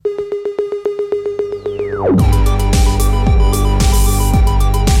This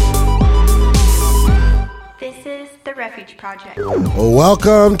is The Refuge Project.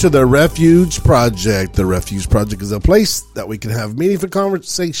 Welcome to The Refuge Project. The Refuge Project is a place that we can have meaningful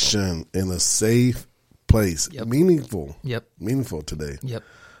conversation in a safe place. Yep. Meaningful. Yep. Meaningful today. Yep.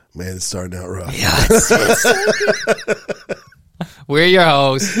 Man, it's starting out rough. Yeah, we're your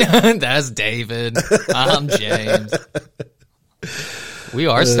hosts. That's David. I'm James. We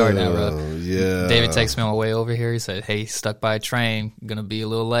are starting out rough. Yeah. David texted me on the way over here. He said, "Hey, stuck by a train. Gonna be a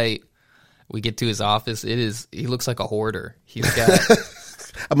little late." We get to his office. He looks like a hoarder. He's got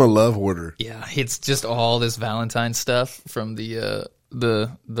I'm a love hoarder. yeah, it's just all this Valentine stuff from the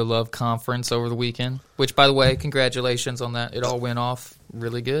love conference over the weekend. Which, by the way, congratulations on that. It all went off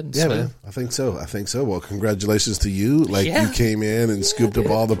really good. Yeah, man. I think so. Well, congratulations to you. Like, Yeah. you came in and scooped up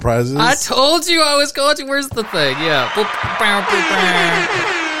all the prizes. I told you I was going to. Where's the thing? Yeah.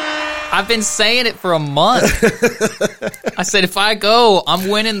 I've been saying it for a month. I said, if I go, I'm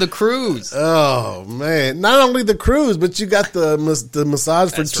winning the cruise. Oh, man. Not only the cruise, but you got the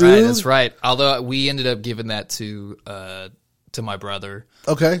massage for two. That's right. Although we ended up giving that to my brother.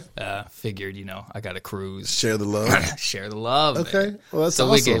 Okay. Figured, I got a cruise. Share the love. Share the love. Okay. Man. Well, that's so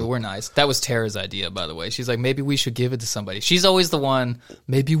awesome. we're nice. That was Tara's idea, by the way. She's like, maybe we should give it to somebody. She's always the one,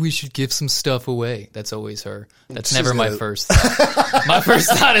 maybe we should give some stuff away. That's always her. That's never my first thought. My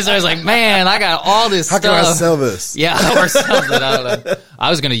first thought is I was like, man, I got all this How stuff. can I sell this? Yeah, or something. I don't know. I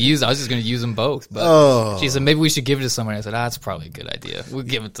was just going to use them both. But she said, maybe we should give it to somebody. I said, that's probably a good idea. We'll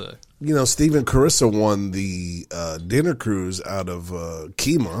give it to... Steve and Carissa won the dinner cruise out of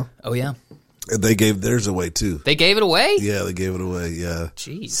Kima. Oh, yeah. And they gave theirs away, too. They gave it away? Yeah, they gave it away, yeah.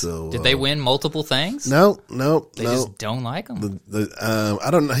 Jeez. So, did they win multiple things? No. They just don't like them. I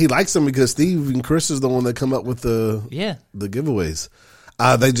don't know. He likes them because Steve and Chris is the one that come up with the giveaways.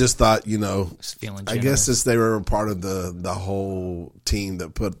 They just thought, Just feeling I guess since they were a part of the whole team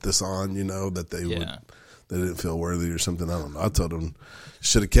that put this on, that they they didn't feel worthy or something. I don't know. I told them,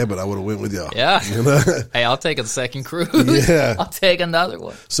 should have kept it. I would have went with y'all. Yeah. Hey, I'll take a second cruise. Yeah. I'll take another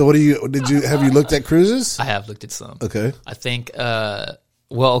one. So have you looked at cruises? I have looked at some. Okay. I think,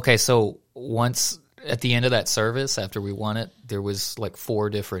 so once at the end of that service, after we won it, there was like 4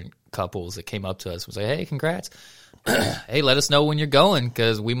 different couples that came up to us and was like, hey, congrats. Hey, let us know when you're going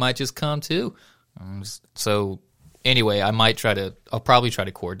because we might just come too. So anyway, I'll probably try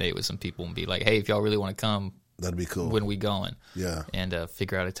to coordinate with some people and be like, hey, if y'all really want to come, that'd be cool. When we going? Yeah. And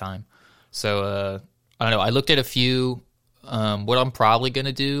figure out a time. So I don't know. I looked at a few. What I'm probably going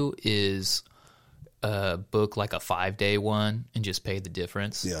to do is book like a 5-day one and just pay the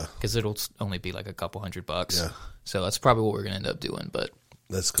difference. Yeah. Because it'll only be like a couple $100. Yeah. So that's probably what we're going to end up doing. But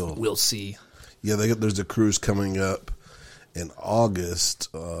that's cool. We'll see. Yeah, there's a cruise coming up in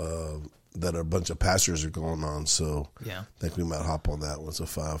August that a bunch of pastors are going on. So yeah, I think we might hop on that one. So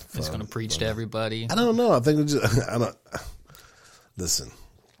 5. It's going to preach to everybody. I don't know. I think listen.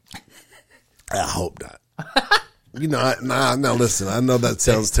 I hope not. Listen. I know that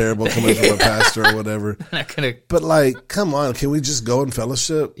sounds terrible coming from a pastor or whatever. But come on, can we just go and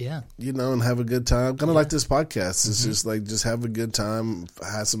fellowship? Yeah. And have a good time. Kind of like this podcast. It's just have a good time.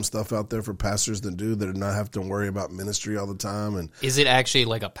 Have some stuff out there for pastors to do that are not have to worry about ministry all the time. And is it actually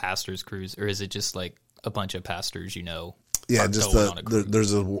like a pastor's cruise, or is it just like a bunch of pastors? Yeah, just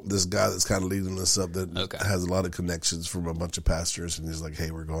there's this guy that's kind of leading us up that has a lot of connections from a bunch of pastors, and he's like,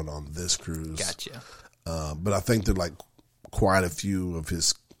 "Hey, we're going on this cruise." Gotcha. But I think that quite a few of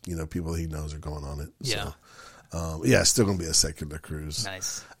his people he knows are going on it. Yeah. So, it's still gonna be a secular cruise.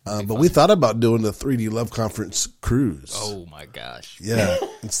 Nice. But we thought about doing the 3D Love Conference cruise. Oh my gosh. Yeah.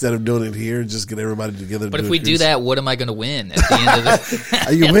 Instead of doing it here, just get everybody together. But if we do that, what am I going to win at the end of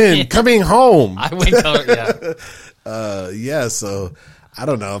the? You win coming home. I win. Yeah. So I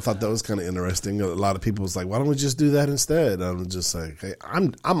don't know. I thought that was kind of interesting. A lot of people was like, "Why don't we just do that instead?" I'm just like, "Hey,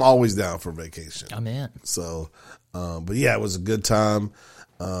 I'm always down for vacation." I'm in. So, but yeah, it was a good time.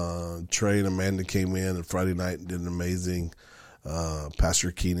 Trey and Amanda came in on Friday night and did amazing.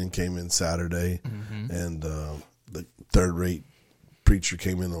 Pastor Keenan came in Saturday, and the third-rate preacher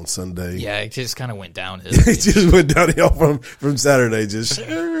came in on Sunday. Yeah, it just kind of went downhill. It just went downhill from Saturday. Just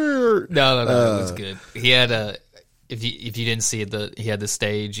no, it was good. He had if you didn't see it, he had the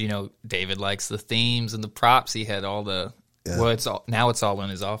stage. David likes the themes and the props. He had all the. Yeah. Well, it's all in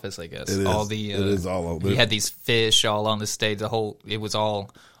his office, I guess. It is all over. He had these fish all on the stage. It was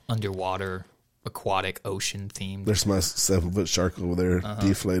all underwater, aquatic, ocean themed. There's my 7-foot shark over there,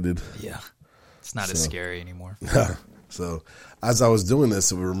 deflated. Yeah, it's not as scary anymore. So as I was doing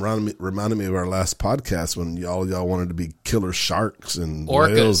this, it reminded me of our last podcast when y'all wanted to be killer sharks and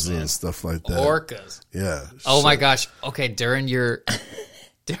Orcas, whales man. and stuff like that. Orcas. Yeah. Oh my gosh. Okay, during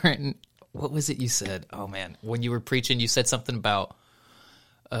what was it you said? Oh man, when you were preaching, you said something about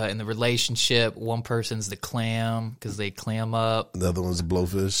in the relationship, one person's the clam because they clam up. The other one's a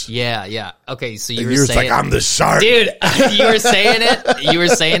blowfish. Yeah. Okay, so you And were you're saying, like, I'm the shark. dude. You were saying it. You were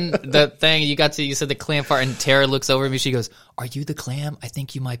saying the thing. You said the clam part, and Tara looks over at me. She goes, "Are you the clam? I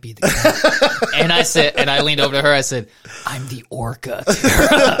think you might be the clam." And I leaned over to her. I said, "I'm the orca,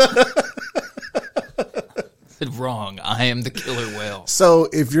 Tara." I said, "Wrong. I am the killer whale." So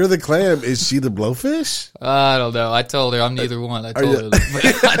if you're the clam, is she the blowfish? I don't know. I told her I'm neither one. I told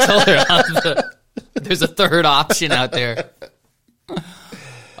her there's a third option out there.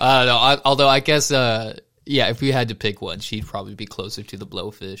 I don't know. Although I guess, if we had to pick one, she'd probably be closer to the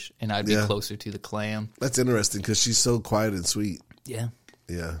blowfish, and I'd be closer to the clam. That's interesting because she's so quiet and sweet. Yeah.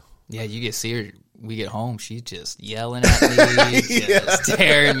 Yeah. Yeah, you get see her. We get home, she's just yelling at me, just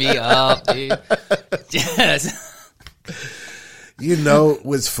tearing me up, dude. Just. You know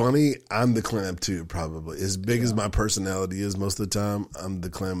what's funny? I'm the clam too, probably. As big as my personality is most of the time, I'm the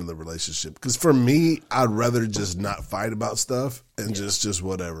clam in the relationship. Because for me, I'd rather just not fight about stuff and just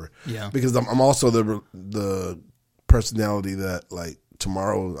whatever. Yeah. Because I'm also the personality that like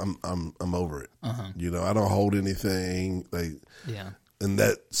tomorrow I'm over it. You know, I don't hold anything like. Yeah. And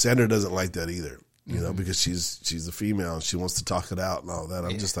that Sandra doesn't like that either. You know, because she's a female and she wants to talk it out and all that.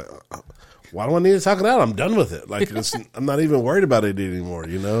 I'm just like, why do I need to talk it out? I'm done with it. Like, I'm not even worried about it anymore,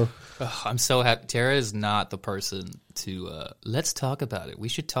 you know? I'm so happy. Tara is not the person to, let's talk about it. We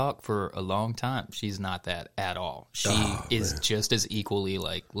should talk for a long time. She's not that at all. She is just as equally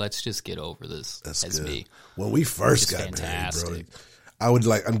like, let's just get over this as good. me. When we first Which is got married, bro, fantastic. I would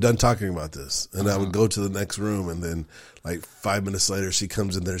like, I'm done talking about this. And I would go to the next room and then like 5 minutes later, she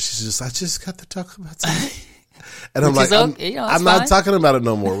comes in there. She's just, I just got to talk about something. And I'm Which like, is okay, I'm not talking about it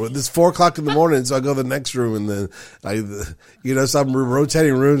no more. It's 4:00 in the morning, so I go to the next room, and then, so I'm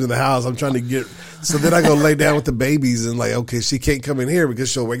rotating rooms in the house. I'm trying to get, so then I go lay down with the babies, and like, okay, she can't come in here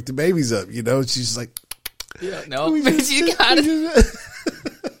because she'll wake the babies up, you know? She's like, Yeah, no, but you got it.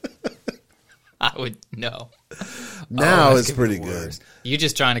 I would, no. Now that's it's gonna be pretty the good. worst. You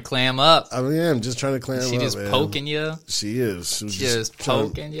just trying to clam up. I mean, I'm just trying to clam She up, just man. poking you. She is. She was Just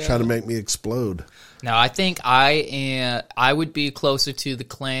poking you. Trying to make me explode. Now, I think I would be closer to the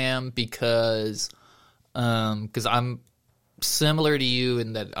clam because I'm similar to you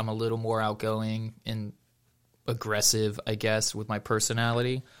in that I'm a little more outgoing and aggressive, I guess, with my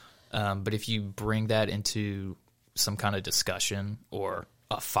personality. But if you bring that into some kind of discussion or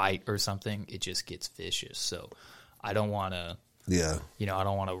a fight or something, it just gets vicious. So I don't want to. Yeah. I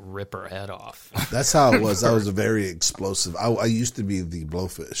don't want to rip her head off. That's how it was. I was very explosive. I used to be the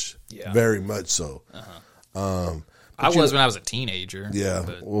blowfish. Yeah. Very much so. I was when I was a teenager. Yeah.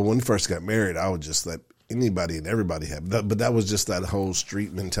 But, Well, when we first got married, I would just let anybody and everybody have that. But that was just that whole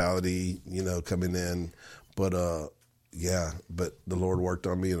street mentality, coming in. But, yeah. But the Lord worked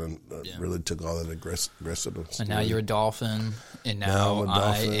on me and really took all that aggressiveness. and now you're a dolphin, and Now now I'm a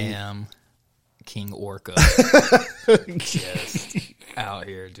I dolphin. am King Orca. Just out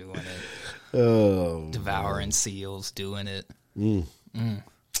here doing it. Oh. Devouring seals, doing it.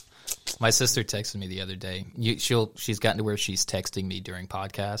 My sister texted me the other day. She's gotten to where she's texting me during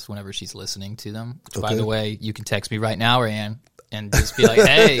podcasts whenever she's listening to them. Which, by Okay. the way, you can text me right now, Ryan, and just be like,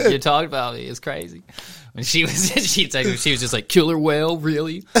 "Hey, you're talking about me. It's crazy." When she texted me, she was just like, "Killer whale,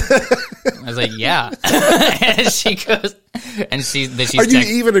 really?" I was like, "Yeah." And she goes, and she's Are you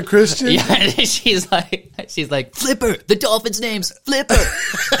even a Christian? yeah, and she's like, Flipper, the dolphin's name's Flipper.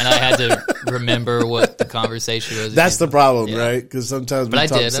 And I had to remember what the conversation was. That's the problem, Yeah. right? Because sometimes we But I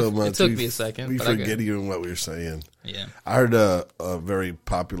talk did. so It much. took me a second, We but I got forget even what we were saying. Yeah. I heard a very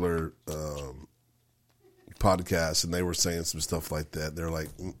popular podcast, and they were saying some stuff like that. They're like,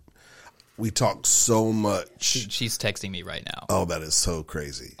 we talk so much. She's texting me right now. Oh, that is so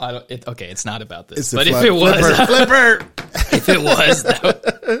crazy. Okay, it's not about this. It's the But if it was, Flipper. if it was,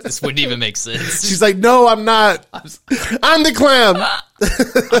 this wouldn't even make sense. She's like, no, I'm not. I'm the clam.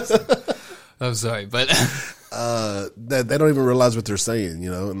 I'm sorry, but That they don't even realize what they're saying,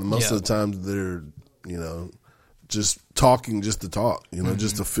 and most Yeah. of the time they're, just talking just to talk,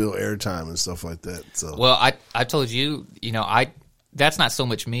 just to fill airtime and stuff like that. So, well, I told you, that's not so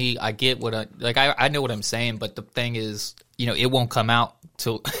much me. I get what I know what I'm saying, but the thing is, it won't come out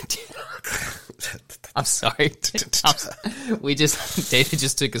till. I'm sorry. David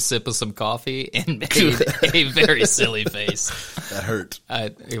just took a sip of some coffee and made a very silly face. that hurt.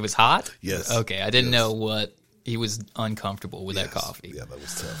 It was hot? Yes. Okay, I didn't know what. He was uncomfortable with that coffee. Yeah, that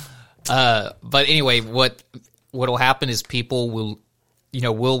was tough. But anyway, what'll happen is people will,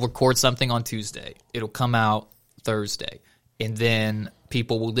 we'll record something on Tuesday. It'll come out Thursday, and then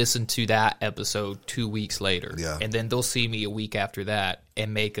people will listen to that episode 2 weeks later. Yeah. And then they'll see me a week after that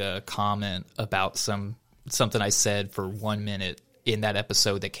and make a comment about something I said for 1 minute in that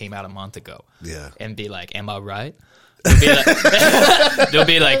episode that came out a month ago. Yeah. And be like, am I right? They'll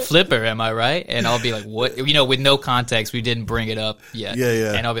be like, Flipper, am I right? And I'll be like, what? With no context, we didn't bring it up yet.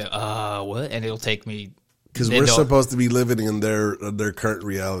 Yeah. And I'll be like, what? And it'll take me. Because we're supposed to be living in their current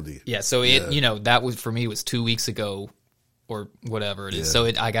reality. Yeah, so that was, for me, was 2 weeks ago or whatever it is. So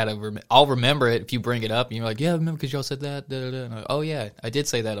I'll remember it if you bring it up and you're like, yeah, I remember because y'all said that. Da, da, da. And I'm like, oh yeah, I did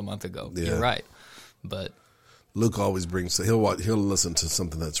say that a month ago. Yeah. You're right. But Luke always brings, he'll listen to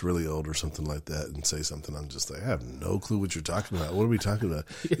something that's really old or something like that and say something. I'm just like, I have no clue what you're talking about. What are we talking about?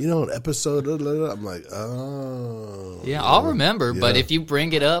 An episode. I'm like, oh. Yeah, I'll remember. Yeah. But if you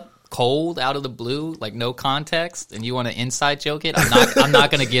bring it up cold out of the blue, like no context, and you want to inside joke it, I'm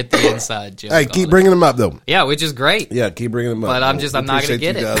not going to get the inside joke. Hey, keep bringing them up though. Yeah, which is great. Yeah, keep bringing them up. But I'm not going to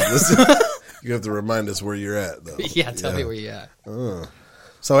get it. You have to remind us where you're at though. Yeah, tell me where you're at.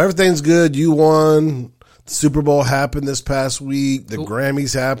 So everything's good. You won. The Super Bowl happened this past week. The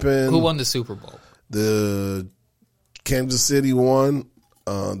Grammys happened. Who won the Super Bowl? The Kansas City won.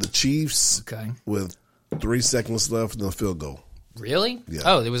 The Chiefs. Okay. With 3 seconds left in the field goal. Really? Yeah.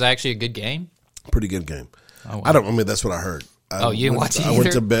 Oh, it was actually a good game? Pretty good game. Oh, wow. That's what I heard. You didn't watch it either? I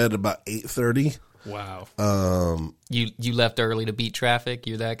went to bed about 8:30. Wow. You left early to beat traffic?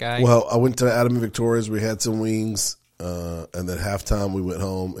 You're that guy? Well, I went to Adam and Victoria's. We had some wings. And then halftime we went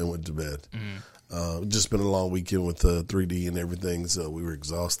home and went to bed. Just been a long weekend with 3D and everything, so we were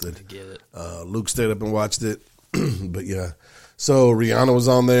exhausted. I get it. Luke stayed up and watched it. But yeah. So Rihanna was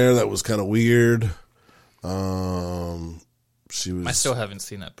on there. That was kind of weird. She was. I still haven't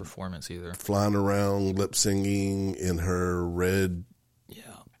seen that performance either. Flying around, lip singing in her red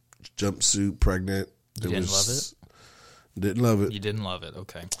jumpsuit, pregnant. Didn't love it? Didn't love it. You didn't love it,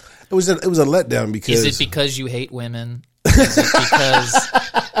 okay. It was a letdown because. Is it because you hate women? Is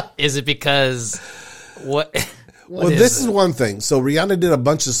it because what? Well, this is one thing. So Rihanna did a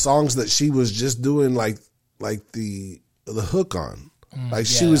bunch of songs that she was just doing like the hook on.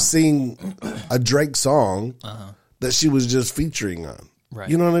 She was singing a Drake song that she was just featuring on. Right.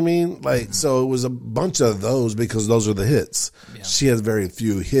 You know what I mean? So it was a bunch of those because those are the hits. Yeah. She has very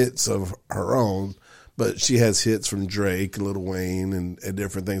few hits of her own, but she has hits from Drake, Lil Wayne, and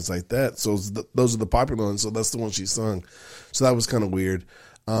different things like that. So those are the popular ones. So that's the one she sung. So that was kind of weird.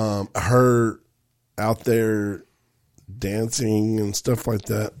 Her out there dancing and stuff like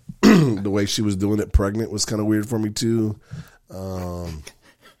that, the way she was doing it pregnant was kind of weird for me too.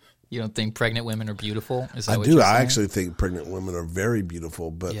 You don't think pregnant women are beautiful? Is that I what do. You're I saying? actually think pregnant women are very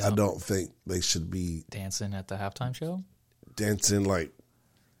beautiful, but I don't think they should be dancing at the halftime show. Dancing like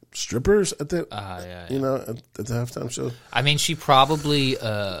strippers at the at the halftime show. I mean, she probably.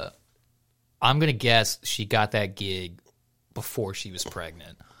 I'm gonna guess she got that gig before she was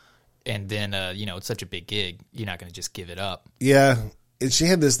pregnant, and then it's such a big gig, you're not gonna just give it up. Yeah. And she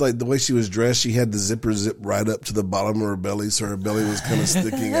had this, the way she was dressed, she had the zipper zip right up to the bottom of her belly, so her belly was kind of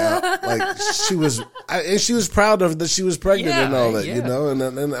sticking out. She was proud of that she was pregnant and all that,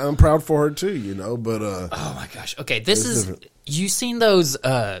 and I'm proud for her too, but. Oh my gosh. Okay. You seen those,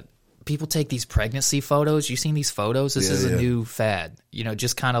 people take these pregnancy photos? You seen these photos? This is a new fad,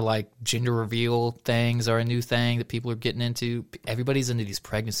 just kind of like gender reveal things are a new thing that people are getting into. Everybody's into these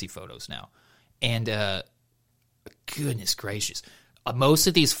pregnancy photos now. And, goodness gracious. Most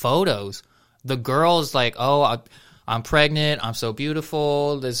of these photos, the girl's like, "Oh, I'm pregnant. I'm so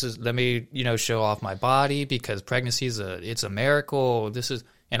beautiful. Let me, show off my body because pregnancy it's a miracle. And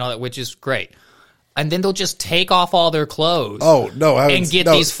all that, which is great." And then they'll just take off all their clothes. Oh no! And get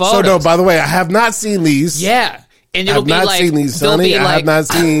these photos. So no, by the way, I have not seen these. Yeah, and it'll be like, I have not seen these, honey. I have not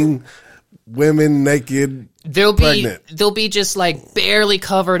seen women naked. They'll be just like barely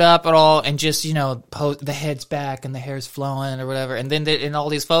covered up at all, and just the head's back and the hair's flowing or whatever, and then in all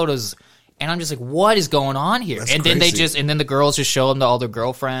these photos, and I'm just like, what is going on here? That's and crazy. then the girls just show them to all their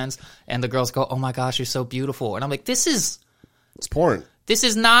girlfriends, and the girls go, "Oh my gosh, you're so beautiful," and I'm like, it's porn. This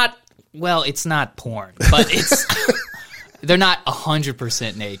is not. Well, it's not porn, but it's they're not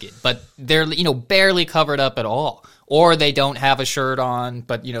 100% naked, but they're barely covered up at all. Or they don't have a shirt on,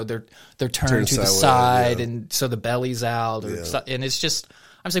 but they're turned to the side, and so the belly's out. And it's just,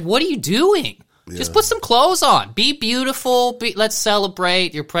 I was like, what are you doing? Yeah. Just put some clothes on. Be beautiful. Let's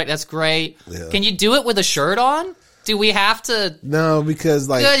celebrate. You're pregnant. That's great. Yeah. Can you do it with a shirt on? Do we have to? No, because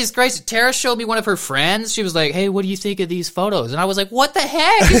like Goodness gracious, Tara showed me one of her friends. She was like, "Hey, what do you think of these photos?" And I was like, "What the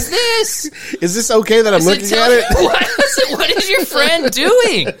heck is this? is this okay that I'm looking at it? What is your friend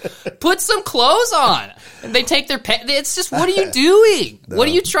doing? Put some clothes on." And they take their pet. It's just, what are you doing? No. What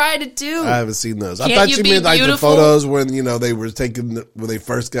are you trying to do? I haven't seen those. Can't I thought you you be meant like beautiful? the photos when they were taking when they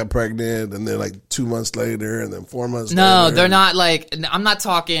first got pregnant, and then like 2 months later, and then 4 months. No, later. they're not like. I'm not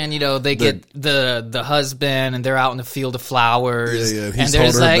talking. They get the husband, and they're out in the field of flowers, Yeah, and he's they're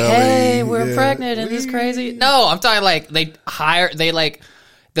just holding her like, belly. "Hey, we're Yeah. pregnant," and it's crazy. No, I'm talking like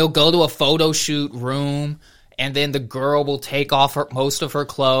they'll go to a photo shoot room. And then the girl will take off most of her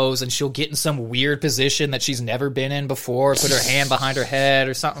clothes, and she'll get in some weird position that she's never been in before, put her hand behind her head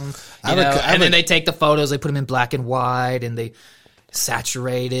or something. And then they take the photos, they put them in black and white, and they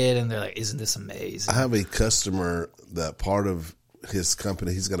saturate it, and they're like, "Isn't this amazing?" I have a customer that part of his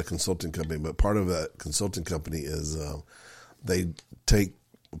company, he's got a consulting company, but part of that consulting company is they take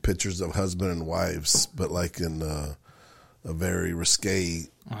pictures of husband and wives, but like in a very risque.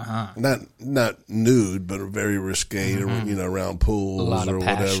 Not nude, but very risque, around pools or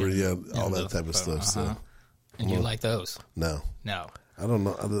whatever. Yeah, all that type of stuff. So, and you like those? No, I don't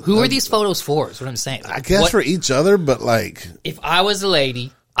know. Who are these photos for? Is what I'm saying. I guess for each other, but like, if I was a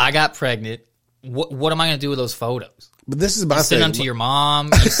lady, I got pregnant. What am I going to do with those photos? But this is my you send them to your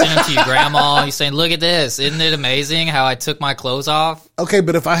mom. You send them to your grandma. You saying, "Look at this! Isn't it amazing how I took my clothes off?" Okay,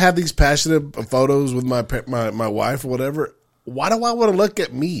 but if I have these passionate photos with my wife or whatever, why do I want to look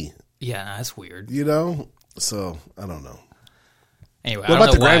at me? Yeah, that's weird. So I don't know. Anyway, what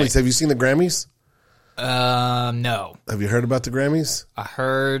about the Grammys? Have you seen the Grammys? No. Have you heard about the Grammys? I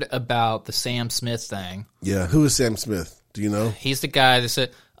heard about the Sam Smith thing. Yeah, who is Sam Smith? Do you know? He's the guy that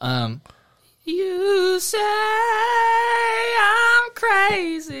said, "You say I'm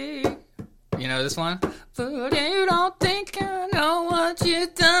crazy." You know this one? But you don't think I know what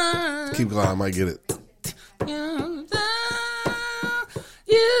you've done. Keep going, I might get it.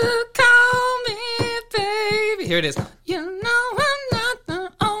 You call me baby. Here it is. You know I'm not the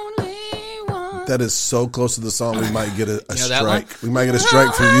only one. That is so close to the song. We might get a strike. We might get a No,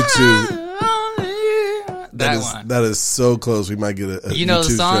 strike from YouTube. That one. That is so close. We might get a You know YouTube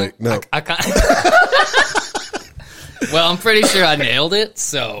the song? strike. No. Well, I'm pretty sure I nailed it.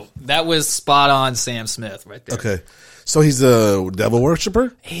 So that was spot on Sam Smith right there. Okay. So he's a devil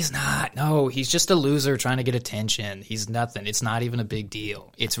worshiper? He's not. No, he's just a loser trying to get attention. He's nothing. It's not even a big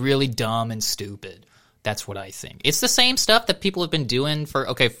deal. It's really dumb and stupid. That's what I think. It's the same stuff that people have been doing for...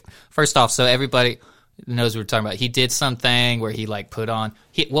 Okay, first off, so everybody knows what we're talking about. He did something where he like put on...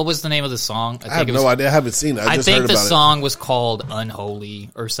 what was the name of the song? I have no idea. I haven't seen it. I just heard think about the song was called Unholy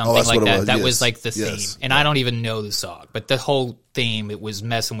or something that's like what it that. was. That Yes. was like the theme. Yes. And I don't even know the song. But the whole theme, it was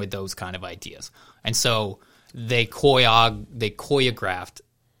messing with those kind of ideas. And so... They choreographed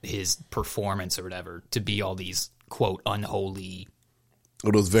his performance or whatever to be all these quote unholy.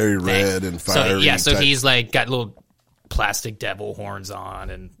 It was very red and fiery. So he's like got little plastic devil horns on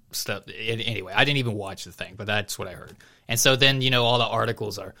and stuff. Anyway, I didn't even watch the thing, but that's what I heard. And so then all the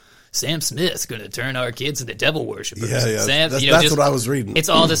articles are Sam Smith's going to turn our kids into devil worshippers. Yeah. That's what I was reading. It's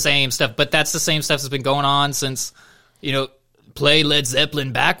all the same stuff, but that's the same stuff that's been going on since play Led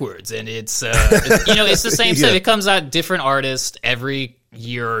Zeppelin backwards, and it's the same stuff. It comes out different artists every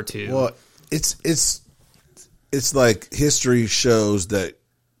year or two. Well, it's like history shows that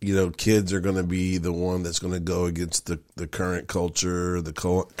kids are going to be the one that's going to go against the current culture, the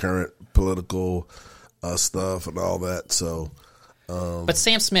current political stuff, and all that. So. But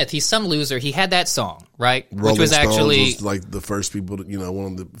Sam Smith, he's some loser. He had that song, right? Rolling Which was Stones actually was like the first people to,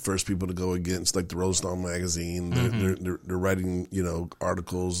 one of the first people to go against like the Rolling Stone magazine. Mm-hmm. They're writing,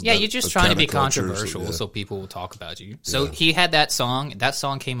 articles. you're just trying to be controversial so people will talk about you. So he had that song. That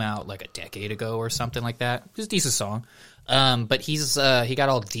song came out like a decade ago or something like that. It was a decent song. But he got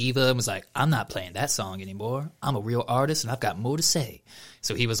all diva and was like, "I'm not playing that song anymore. I'm a real artist and I've got more to say."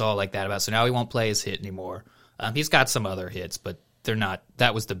 So he was all like that about it. So now he won't play his hit anymore. He's got some other hits, but they're not.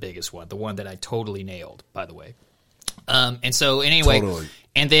 That was the biggest one, the one that I totally nailed, by the way. And so anyway, Totally.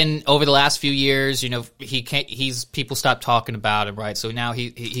 And then over the last few years, people stopped talking about him, right? So now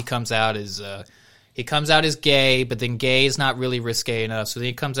he comes out as gay, but then gay is not really risque enough. So then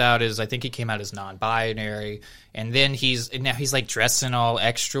he comes out as, I think he came out as non-binary, and then he's like dressing all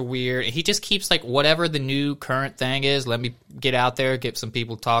extra weird. And he just keeps like whatever the new current thing is. Let me get out there, get some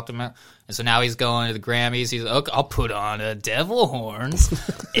people to talk to him. And so now he's going to the Grammys. He's like, "Okay, I'll put on devil horns,"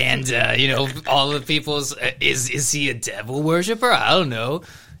 and all the people's is he a devil worshiper? I don't know.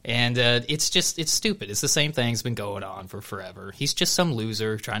 And it's stupid. It's the same thing's been going on for forever. He's just some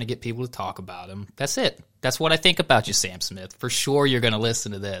loser trying to get people to talk about him. That's it. That's what I think about you, Sam Smith. For sure you're going to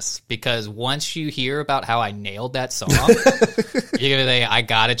listen to this, because once you hear about how I nailed that song, you're going to say, I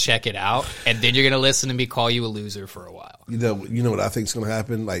got to check it out. And then you're going to listen to me call you a loser for a while. You know what I think is going to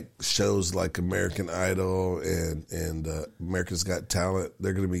happen? Like shows like American Idol and America's Got Talent,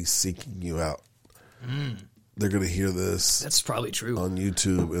 they're going to be seeking you out. They're going to hear this. That's probably true. On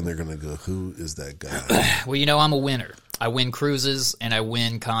YouTube, and they're going to go, who is that guy? Well, I'm a winner. I win cruises and I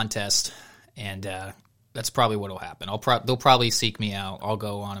win contests, and that's probably what will happen. They'll probably seek me out. I'll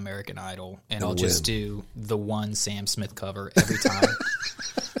go on American Idol, and I'll just do the one Sam Smith cover every time.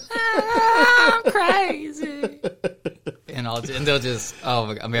 I'm crazy. And they'll just,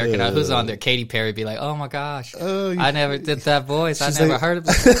 American Idol. Who's on there? Katy Perry be like, oh my gosh, I never did that voice. I never heard of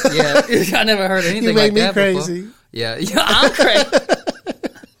it. Yeah, I never heard anything like that before. You make me crazy. Yeah, I'm crazy.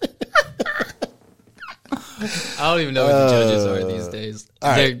 I don't even know what the judges are these days. All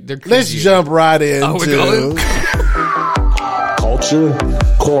right, let's jump right into Culture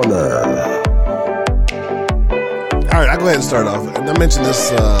Corner. All right, I'll go ahead and start off. And I mentioned this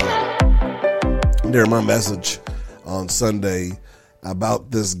during my message on Sunday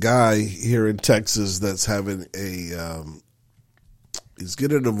about this guy here in Texas that's having he's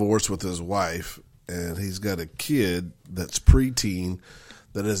getting a divorce with his wife, and he's got a kid that's preteen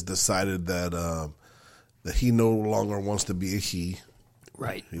that has decided that he no longer wants to be a he.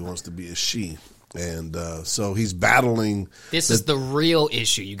 Right. He wants to be a she. And so he's battling. This is the real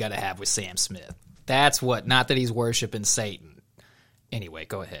issue you got to have with Sam Smith. That's what, not that he's worshiping Satan. Anyway,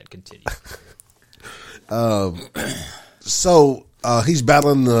 go ahead, continue. So he's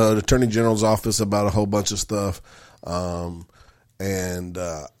battling the Attorney General's office about a whole bunch of stuff. And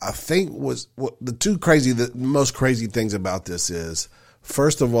I think the most crazy things about this is,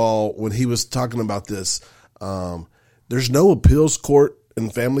 first of all, when he was talking about this, there's no appeals court in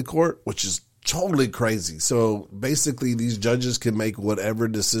family court, which is totally crazy. So basically these judges can make whatever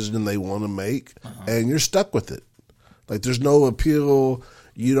decision they want to make, and you're stuck with it. Like there's no appeal.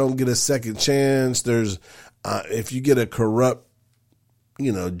 You don't get a second chance. There's if you get a corrupt,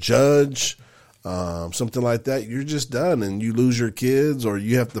 judge, something like that, you're just done, and you lose your kids, or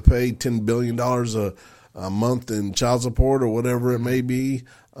you have to pay $10 billion a month in child support or whatever it may be.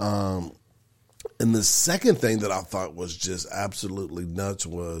 And the second thing that I thought was just absolutely nuts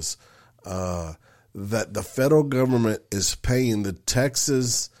was that the federal government is paying the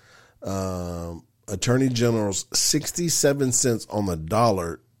Texas Attorney General's 67 cents on the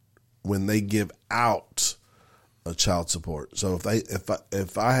dollar when they give out a child support. So they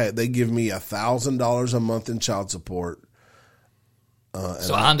give me $1,000 a month in child support.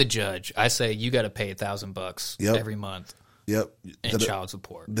 So I'm the judge. I say you got to pay $1,000 every month. Yep. In child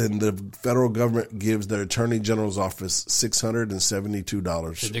support. Then the federal government gives their Attorney General's office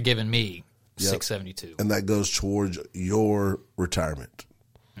 $672. So they're giving me $672, and that goes towards your retirement.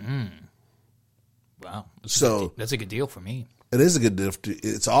 Wow. That's a good deal for me. It is a good deal.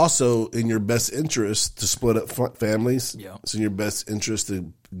 It's also in your best interest to split up families. Yeah. It's in your best interest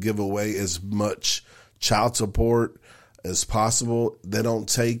to give away as much child support as possible. They don't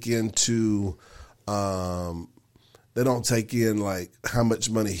take into like how much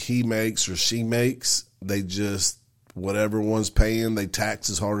money he makes or she makes. They just, whatever one's paying, they tax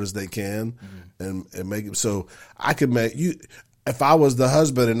as hard as they can and make it. So I could make if I was the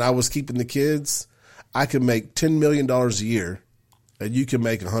husband and I was keeping the kids, I could make $10 million a year, and you can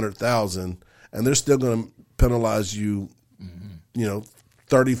make $100,000, and they're still going to penalize you,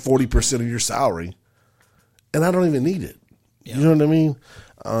 30-40% of your salary, and I don't even need it. Yeah. You know what I mean?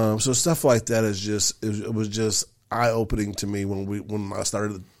 So stuff like that is just it was just eye opening to me when I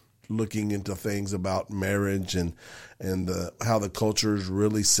started looking into things about marriage and how the culture is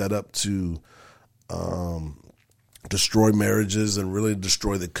really set up to destroy marriages and really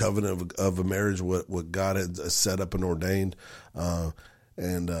destroy the covenant of a marriage, what God had set up and ordained.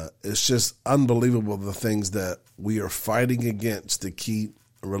 And it's just unbelievable the things that we are fighting against to keep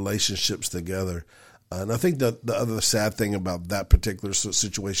relationships together. And I think that the other sad thing about that particular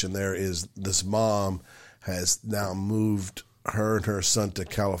situation there is this mom has now moved her and her son to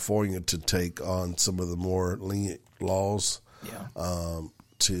California to take on some of the more lenient laws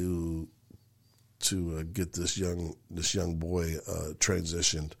to get this young boy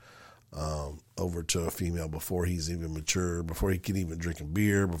transitioned over to a female before he's even mature, before he can even drink a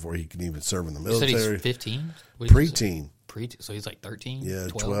beer, before he can even serve in the military. You said he's 15? Preteen. So he's like 13? Yeah,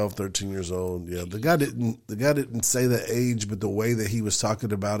 12, 13 years old. Yeah, the guy didn't say the age, but the way that he was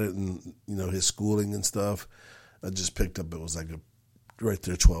talking about it and his schooling and stuff, I just picked up it was like a right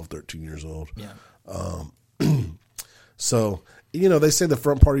there, 12, 13 years old. Yeah. So, they say the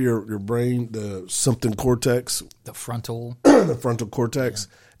front part of your brain, the something cortex, The frontal. the frontal cortex,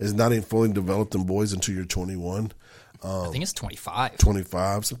 is not even fully developed in boys until you're 21, I think it's 25.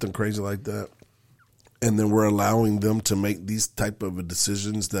 25, something crazy like that. And then we're allowing them to make these type of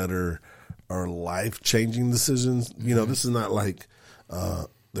decisions that are life-changing decisions. This is not like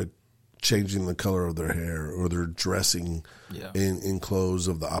they're changing the color of their hair or they're dressing in clothes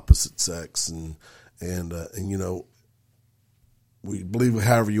of the opposite sex. And we believe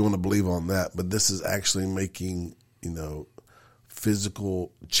however you want to believe on that, but this is actually making,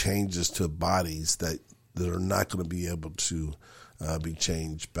 physical changes to bodies that are not going to be able to be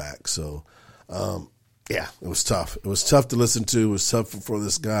changed back. So, it was tough. It was tough to listen to. It was tough for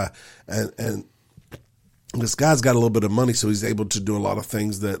this guy. And this guy's got a little bit of money, so he's able to do a lot of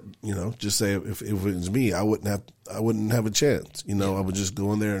things that, just say if it was me, I wouldn't have a chance. I would just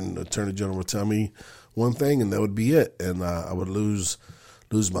go in there and the attorney general would tell me one thing and that would be it. And I would lose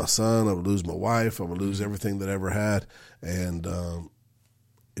my son. I would lose my wife. I would lose everything that I ever had. And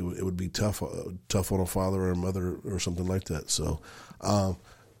it would be tough on a father or a mother or something like that. So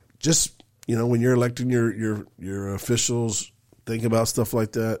just, when you're electing your officials, think about stuff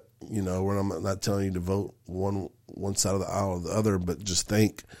like that. Where I'm not telling you to vote one side of the aisle or the other, but just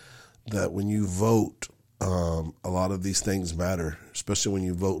think that when you vote, a lot of these things matter, especially when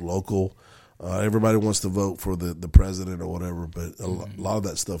you vote local. Everybody wants to vote for the president or whatever, but a lot of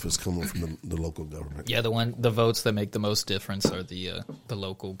that stuff is coming from the local government. Yeah, the votes that make the most difference are the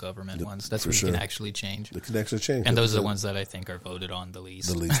local government ones. That's what you can actually change. They can actually change. And those are the ones that I think are voted on the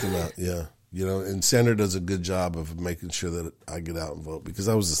least. The least amount, yeah. And Sandra does a good job of making sure that I get out and vote because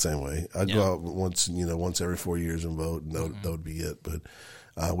I was the same way. I'd go out once every 4 years and vote, and that would be it. But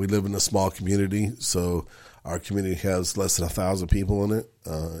we live in a small community, so our community has less than 1,000 people in it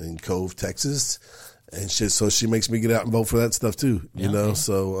in Cove, Texas, and so she makes me get out and vote for that stuff too.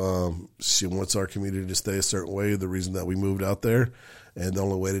 So she wants our community to stay a certain way. The reason that we moved out there, and the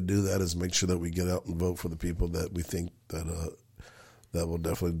only way to do that is make sure that we get out and vote for the people that we think that will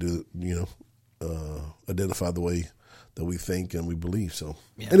definitely do identify the way that we think and we believe. So,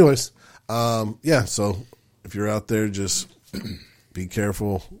 anyways, So if you're out there, just be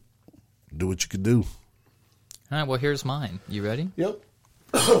careful. Do what you can do. All right, well, here's mine. You ready? Yep.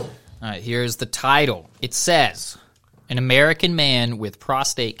 All right, here's the title. It says, an American man with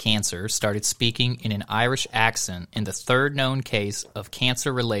prostate cancer started speaking in an Irish accent in the third known case of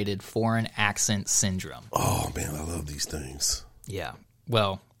cancer-related foreign accent syndrome. Oh, man, I love these things. Yeah.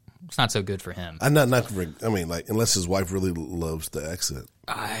 Well, it's not so good for him. Unless his wife really loves the accent.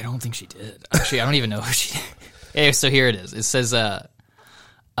 I don't think she did. Actually, I don't even know if she did. Anyway, so here it is. It says, a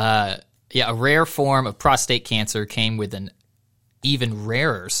rare form of prostate cancer came with an even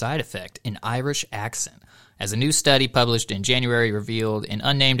rarer side effect, an Irish accent. As a new study published in January revealed, an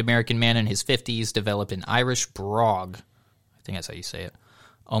unnamed American man in his 50s developed an Irish brogue, I think that's how you say it,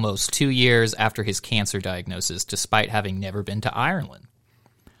 almost 2 years after his cancer diagnosis, despite having never been to Ireland.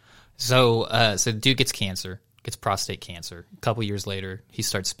 So the dude gets cancer, gets prostate cancer. A couple years later, he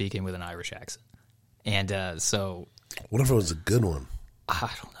starts speaking with an Irish accent. And so... What if it was a good one? I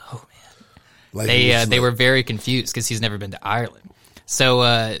don't know, man. They were very confused because he's never been to Ireland. So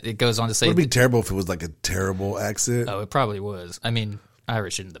it goes on to say... It would be terrible if it was like a terrible accent. Oh, it probably was. I mean,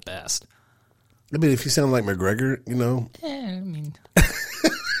 Irish isn't the best. I mean, if you sound like McGregor, I mean...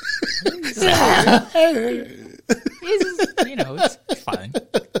 it's fine.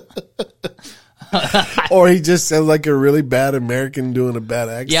 Or he just sounds like a really bad American doing a bad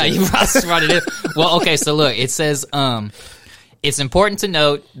accent. Yeah, you brought it in. Well, okay, so look, it says... it's important to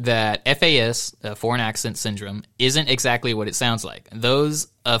note that FAS, foreign accent syndrome, isn't exactly what it sounds like. Those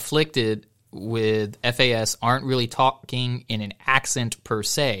afflicted with FAS aren't really talking in an accent per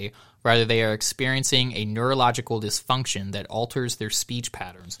se. Rather, they are experiencing a neurological dysfunction that alters their speech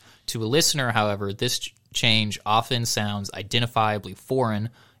patterns. To a listener, however, this change often sounds identifiably foreign.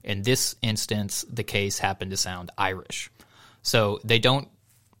 In this instance, the case happened to sound Irish. So they don't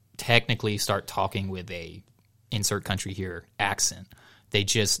technically start talking with a insert country here accent. They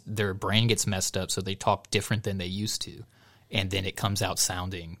just, their brain gets messed up, so they talk different than they used to, and then it comes out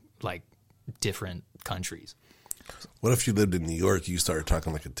sounding like different countries. What if you lived in New York, you started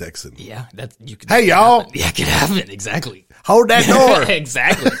talking like a Texan? Yeah, that you could. Hey, y'all! Yeah, it could happen. Exactly. Hold that door.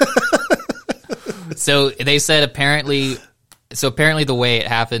 Exactly. So they said apparently the way it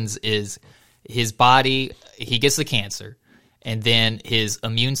happens is his body, he gets the cancer, and then his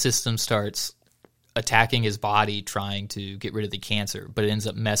immune system starts attacking his body trying to get rid of the cancer, but it ends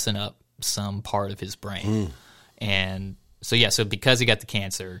up messing up some part of his brain. And So because he got the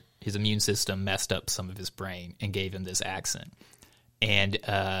cancer, his immune system messed up some of his brain and gave him this accent. And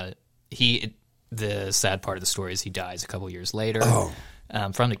the sad part of the story is he dies a couple years later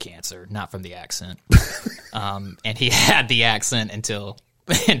from the cancer, not from the accent. And he had the accent until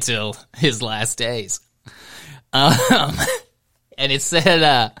his last days. And it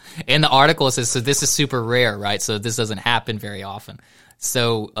said in the article, it says, so this is super rare, right? So this doesn't happen very often.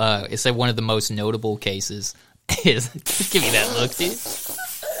 So it said one of the most notable cases is, give me that look, dude.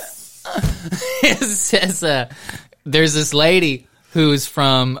 It says there's this lady who's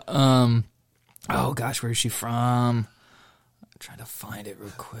from, oh gosh, where is she from? I'm trying to find it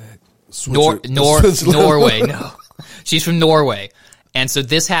real quick. Norway, no. She's from Norway. And so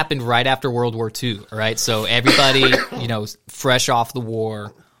this happened right after World War II, right? So everybody, fresh off the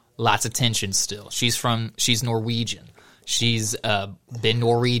war, lots of tension still. She's Norwegian. She's been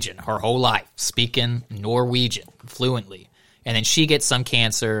Norwegian her whole life, speaking Norwegian fluently. And then she gets some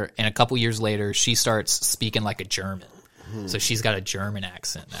cancer, and a couple years later, she starts speaking like a German. So she's got a German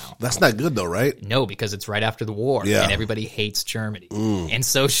accent now. That's not good though, right? No, because it's right after the war, and everybody hates Germany. And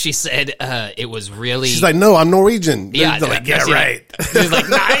so she said it was really... She's like, no, I'm Norwegian. Yeah, they're like, yeah, right. She's like,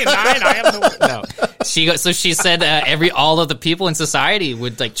 nine, I am Norwegian. No. So she said all of the people in society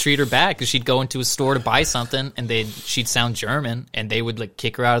would like treat her bad because she'd go into a store to buy something, and she'd sound German, and they would like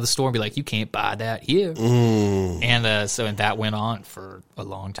kick her out of the store and be like, you can't buy that here. And that went on for a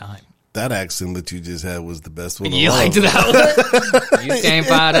long time. That accent that you just had was the best one. You liked that one? You can't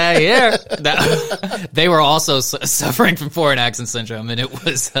buy that here. They were also suffering from foreign accent syndrome, and it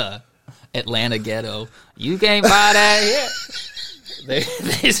was Atlanta ghetto. You can't buy that here.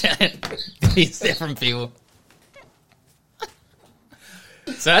 These different people.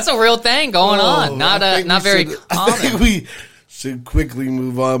 So that's a real thing going on. Not very common. I think we should quickly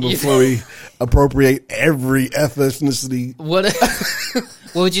move on before we appropriate every ethnicity.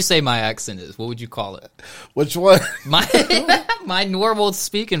 What would you say my accent is? What would you call it? Which one? My normal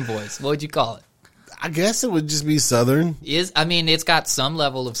speaking voice. What would you call it? I guess it would just be Southern. It's got some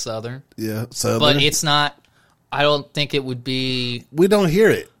level of Southern. Yeah, Southern. But it's not, I don't think it would be. We don't hear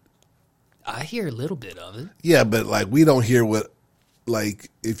it. I hear a little bit of it. Yeah, but like we don't hear what, like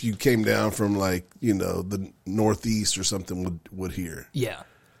if you came down from like, the Northeast or something would hear. Yeah.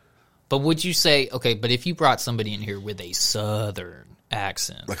 But would you say, okay, but if you brought somebody in here with a Southern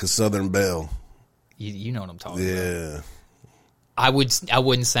accent, like a Southern belle, you know what I'm talking about. Yeah, I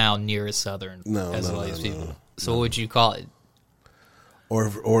wouldn't sound near as Southern as a lot of these people. No. So what would you call it? Or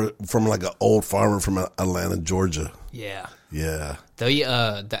from like an old farmer from Atlanta, Georgia. Yeah.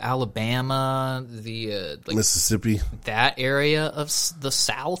 The Alabama, Mississippi, that area of the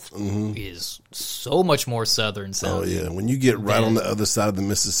South is so much more Southern sounding. Oh yeah, when you get right on the other side of the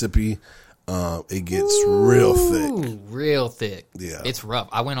Mississippi, it gets real thick. Real thick. Yeah. It's rough.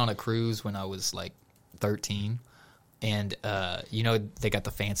 I went on a cruise when I was like 13, and they got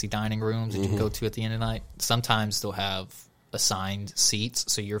the fancy dining rooms that you can go to at the end of the night. Sometimes they'll have assigned seats,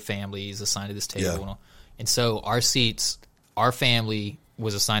 so your family is assigned to this table. Yeah. And so our family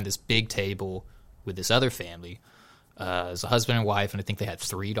was assigned this big table with this other family. It was a husband and wife, and I think they had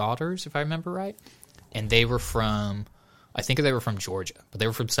 3 daughters, if I remember right. And they were from Georgia, but they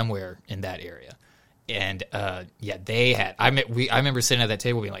were from somewhere in that area. And they had. I remember sitting at that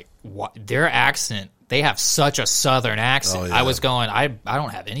table being like, "What? Their accent? They have such a Southern accent." Oh, yeah. I was going, I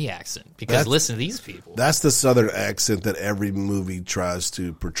don't have any accent because listen to these people. That's the Southern accent that every movie tries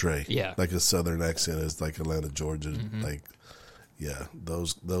to portray. Yeah, like a Southern accent is like Atlanta, Georgia. Like, yeah,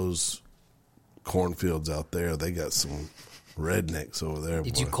 those cornfields out there, they got some rednecks over there.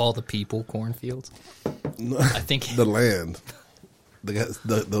 Did you call the people cornfields? No, I think the land.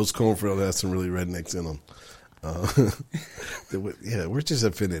 Those cornfields have some really rednecks in them. We're just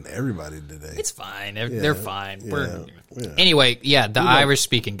offending everybody today. It's fine. They're fine. Yeah. Anyway, the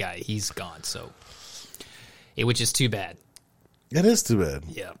Irish-speaking guy, he's gone. So, which is too bad. It is too bad.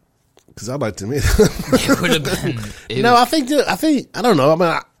 Yeah, because I'd like to meet him. It would have been. I think I don't know. I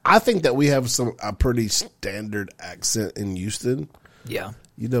mean, I think that we have a pretty standard accent in Houston. Yeah.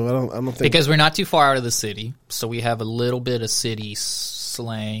 I don't think because we're not too far out of the city, so we have a little bit of city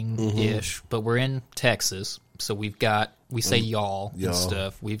slang-ish, but we're in Texas, so we say y'all and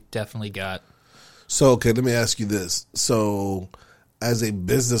stuff. We've definitely got. So, okay, let me ask you this. So, as a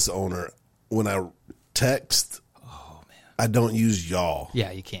business owner, when I text, I don't use y'all.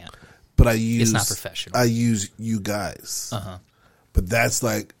 Yeah, you can't. But it's not professional. I use you guys. Uh-huh. But that's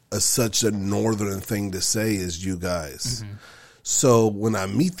like such a northern thing to say is you guys. So when I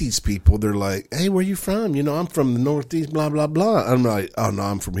meet these people, they're like, "Hey, where you from?" I'm from the Northeast, blah blah blah. I'm like, "Oh no,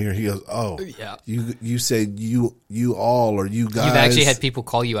 I'm from here." He goes, "Oh, Yeah. You said you all or you guys." You've actually had people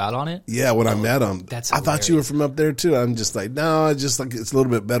call you out on it? Yeah, when I met them, that's I thought you were hilarious. from up there too. I'm just like, no, I just like it's a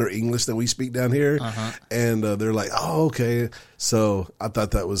little bit better English than we speak down here. And they're like, oh, okay. So I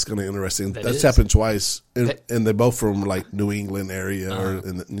thought that was kind of interesting. That's is. happened twice, and they're both from like New England area or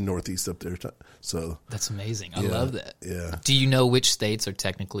in the Northeast up there. So That's amazing. I love that. yeah, Do you know which states are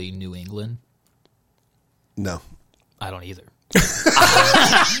technically New England? no. I don't either.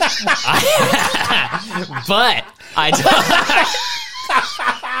 But I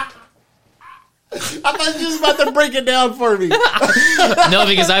I thought you was about to break it down for me. no,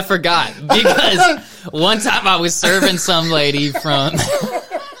 because I forgot. Because one time I was serving some lady from,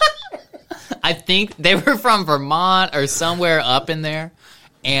 I think they were from Vermont or somewhere up in there,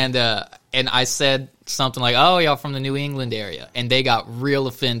 and I said something like, "Oh, y'all from the New England area," and they got real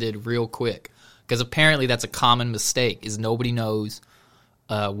offended real quick because apparently that's a common mistake. Is nobody knows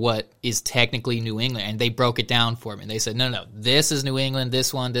what is technically New England, and they broke it down for me. And they said, no, this is New England,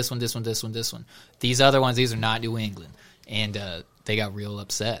 this one. These other ones, these are not New England. And they got real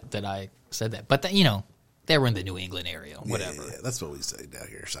upset that I said that. But, they were in the New England area, whatever. Yeah, that's what we say down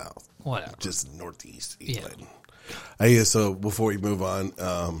here south. Whatever. Just Northeast England. Hey, so before we move on,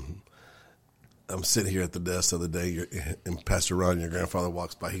 I'm sitting here at the desk the other day, and Pastor Ron, your grandfather,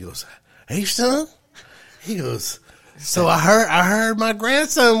 walks by. He goes, "Hey, son." He goes, "So I heard my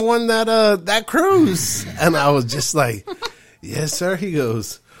grandson won that cruise," and I was just like, "Yes, sir." He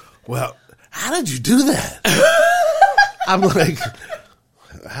goes, "Well, how did you do that?" I'm like,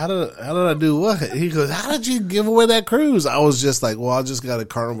 How did I do what? He goes, "How did you give away that cruise?" I was just like, "Well, I just got a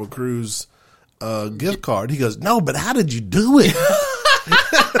Carnival Cruise gift card." He goes, "No, but how did you do it?"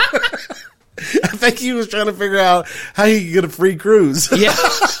 I think he was trying to figure out how he could get a free cruise. Yeah.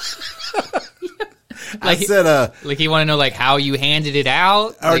 I said, Like you want to know like how you handed it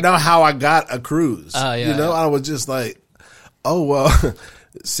out? or Like, no, how I got a cruise. Oh, yeah, yeah. I was just like, "Oh, well,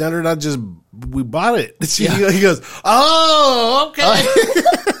 Senator, we bought it." Yeah. He goes, "Oh, okay."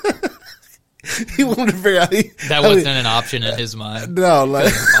 He wanted to figure out. that wasn't an option in his mind. No,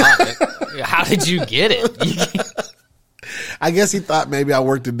 like, How did you get it? I guess he thought maybe I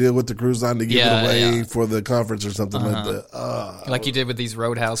worked a deal with the cruise line to give Yeah, it away yeah. for the conference or something like that. Like you did with these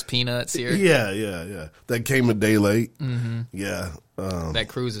Roadhouse peanuts here. Yeah. That came a day late. Mm-hmm. Yeah. That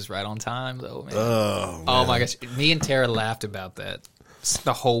cruise is right on time, though, man. Oh My gosh. Me and Tara laughed about that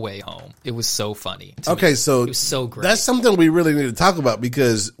the whole way home. It was so funny. to Okay, me. so It was so great. that's something we really need to talk about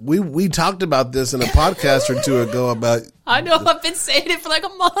because we talked about this in a podcast or two ago I know. I've been saying it for like a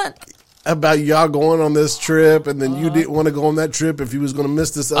month. about y'all going on this trip, and then you didn't want to go on that trip if you was going to miss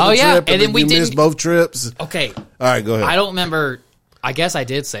this other Oh, yeah, trip, and then we you missed didn't- both trips. Okay. All right, go ahead. I don't remember. I guess I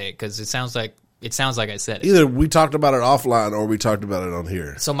did say it because it sounds like I said it. Either we talked about it offline or we talked about it on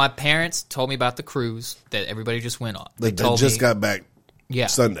here. So my parents told me about the cruise that everybody just went on. They told just me, got back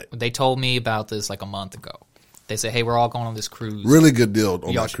Sunday. They told me about this like a month ago. They said, "Hey, we're all going on this cruise. Really good deal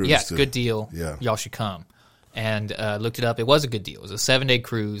on Y'all that should- cruise. yeah, too. good deal. Yeah. Y'all should come." And looked it up. It was a good deal. It was a 7-day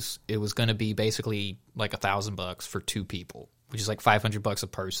cruise. It was going to be basically like $1,000 for 2 people, which is like $500 a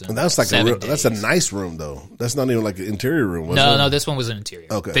person. And that's like 7 that's a days. nice room though. That's not even like an interior room. Was it? No, this one was an interior.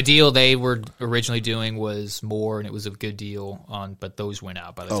 Okay. The deal they were originally doing was more, and it was a good deal but those went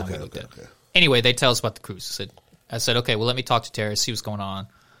out by the time we looked at it. Anyway, they tell us about the cruise. I said, okay, well, let me talk to Tara, see what's going on,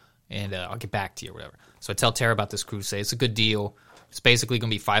 and I'll get back to you or whatever. So I tell Tara about this cruise. Say it's a good deal. It's basically going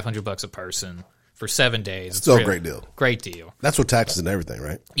to be $500 a person for 7 days. Still a really- great deal. Great deal. That's with taxes and everything,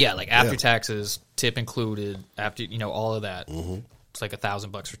 right? Yeah, like after taxes, tip included, after all of that. It's like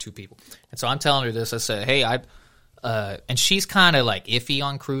 $1,000 for 2 people. And so I'm telling her this. I said, hey, and she's kind of like iffy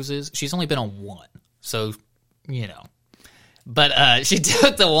on cruises. She's only been on one, so But she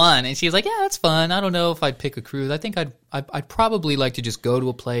took the one, and she was like, "Yeah, that's fun. I don't know if I'd pick a cruise. I think I'd probably like to just go to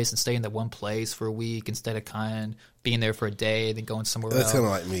a place and stay in that one place for a week instead of kind of being there for a day and then going somewhere That's else." kind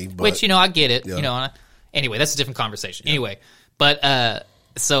of like me. But Which I get it. Yeah. Anyway, that's a different conversation. Anyway, but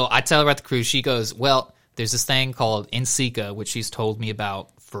so I tell her about the cruise. She goes, "Well, there's this thing called NSECA, which she's told me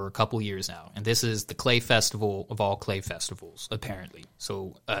about for a couple years now, and this is the clay festival of all clay festivals, apparently.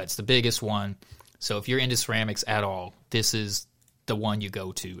 So it's the biggest one. So if you're into ceramics at all, this is the one you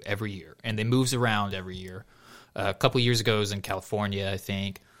go to every year, and it moves around every year. A couple years ago, it was in California, I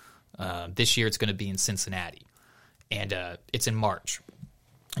think. This year, it's going to be in Cincinnati, and it's in March."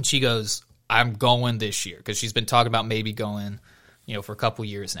 And she goes, "I'm going this year," because she's been talking about maybe going, for a couple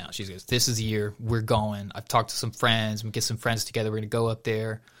years now. She goes, "This is the year we're going. I've talked to some friends. We get some friends together. We're going to go up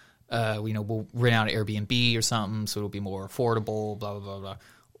there. We'll rent out an Airbnb or something, so it'll be more affordable, blah, blah, blah, blah.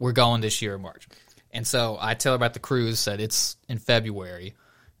 We're going this year in March. And so I tell her about the cruise, said it's in February.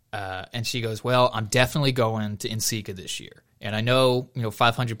 And she goes, well, I'm definitely going to NSECA this year. And I know,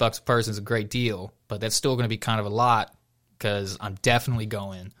 $500 a person is a great deal, but that's still going to be kind of a lot because I'm definitely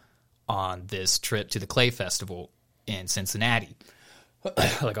going on this trip to the Clay Festival in Cincinnati,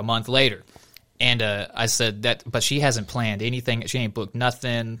 like a month later. And I said that, but she hasn't planned anything. She ain't booked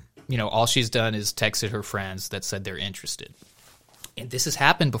nothing. All she's done is texted her friends that said they're interested. And this has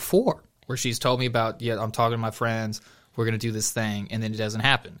happened before where she's told me about, I'm talking to my friends, we're going to do this thing, and then it doesn't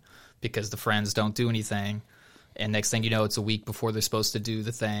happen because the friends don't do anything. And next thing you know, it's a week before they're supposed to do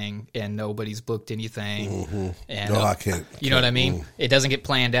the thing, and nobody's booked anything. Mm-hmm. And I can't. You know what I mean? It doesn't get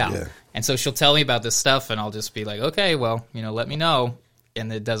planned out. Yeah. And so she'll tell me about this stuff, and I'll just be like, okay, well, let me know.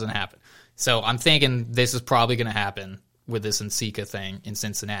 And it doesn't happen. So I'm thinking this is probably going to happen with this NSECA thing in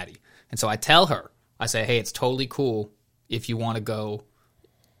Cincinnati. And so I tell her, I say, hey, it's totally cool if you want to go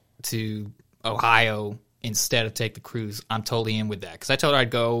to Ohio instead of take the cruise. I'm totally in with that. Because I told her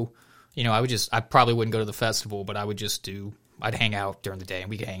I'd go, I probably wouldn't go to the festival, but I'd hang out during the day and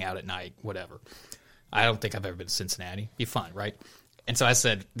we could hang out at night, whatever. I don't think I've ever been to Cincinnati. Be fun, right? And so I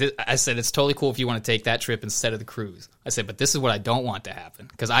said, it's totally cool if you want to take that trip instead of the cruise. I said, but this is what I don't want to happen.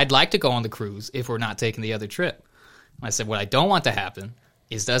 Because I'd like to go on the cruise if we're not taking the other trip. And I said, what I don't want to happen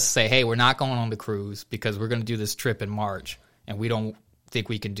is us say, hey, we're not going on the cruise because we're going to do this trip in March, and we don't think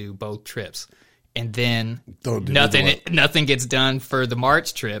we can do both trips. And then nothing gets done for the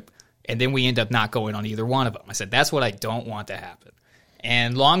March trip, and then we end up not going on either one of them. I said, that's what I don't want to happen.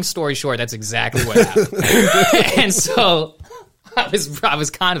 And long story short, that's exactly what happened. And so I was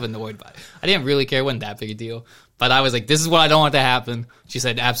kind of annoyed by it. I didn't really care. It wasn't that big a deal. But I was like, this is what I don't want to happen. She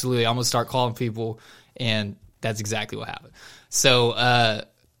said, absolutely, I'm going to start calling people. And that's exactly what happened. So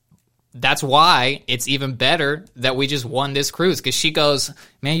that's why it's even better that we just won this cruise. Because she goes,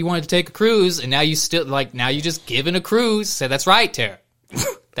 man, you wanted to take a cruise, and now you just giving a cruise. Said, that's right, Tara.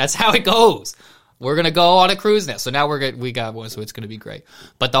 That's how it goes. We're gonna go on a cruise now. So now we got one, so it's gonna be great.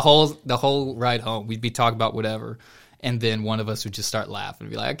 But the whole ride home, we'd be talking about whatever, and then one of us would just start laughing and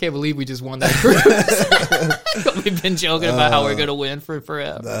be like, I can't believe we just won that cruise. We've been joking about how we're gonna win for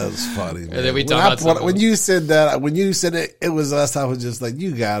forever. That was funny, man. And then we talk about when you said that, when you said it was us, I was just like,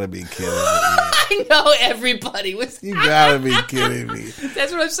 you gotta be kidding me. I know everybody was. You gotta be kidding me.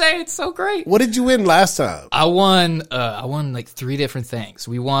 That's what I'm saying. It's so great. What did you win last time? I won like 3 different things.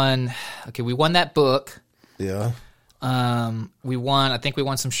 We won that book. Yeah. I think we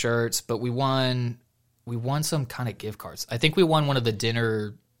won some shirts, but we won some kind of gift cards. I think we won one of the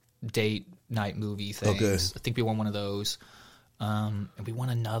dinner date night movie things. Okay. I think we won one of those. And we won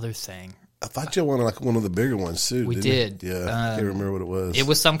another thing. I thought you won like one of the bigger ones too. We did. Yeah, I can't remember what it was. It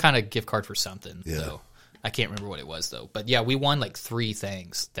was some kind of gift card for something. Yeah. Though. I can't remember what it was though. But yeah, we won like 3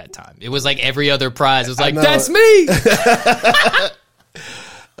 things that time. It was like every other prize. It was like, that's me.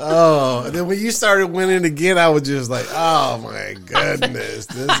 Oh, and then when you started winning again, I was just like, oh my goodness,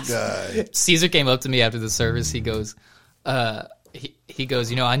 this guy. Caesar came up to me after the service. He goes, he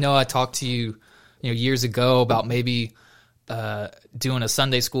goes, I know I talked to you, years ago about maybe doing a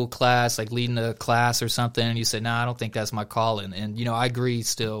Sunday school class, like leading a class or something. And you said, no, I don't think that's my calling. And, I agree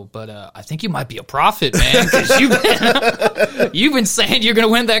still, but I think you might be a prophet, man, because you've been saying you're going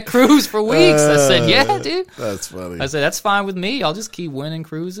to win that cruise for weeks. I said, yeah, dude. That's funny. I said, that's fine with me. I'll just keep winning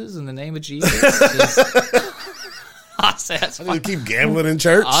cruises in the name of Jesus. I said, that's fine. You keep gambling in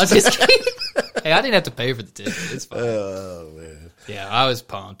church? I'll just keep. Hey, I didn't have to pay for the ticket. It's fine. Oh, man. Yeah, I was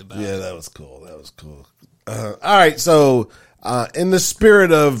pumped about it. Yeah, that was cool. All right, so in the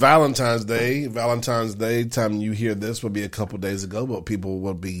spirit of Valentine's Day time you hear this will be a couple days ago, but people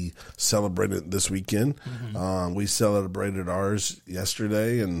will be celebrating this weekend. Mm-hmm. We celebrated ours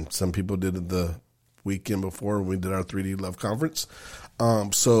yesterday, and some people did it the weekend before when we did our 3D Love Conference.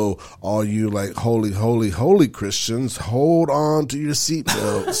 So all you like holy Christians, hold on to your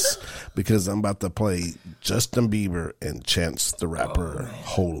seatbelts because I'm about to play Justin Bieber and Chance the Rapper,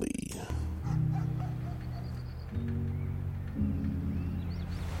 Holy.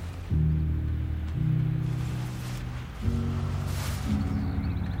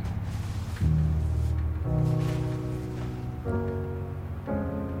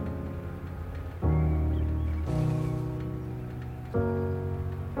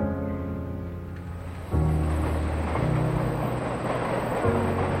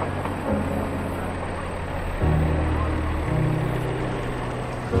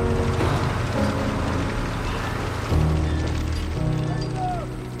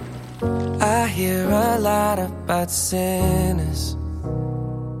 I hear a lot about sinners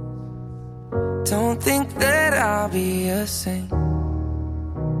don't think that I'll be a saint,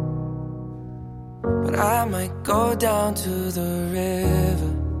 but I might go down to the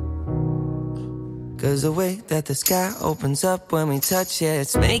river. 'Cause the way that the sky opens up when we touch it,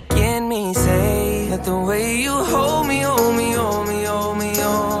 it's making me say that the way you hold me, hold me, hold me, hold me,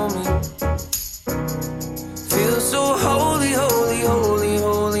 hold me, feels so holy, holy, holy,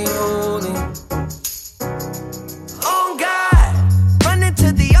 holy, holy. Oh God, running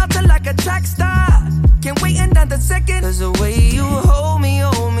to the altar like a track star, can't wait another second. 'Cause the way you hold me,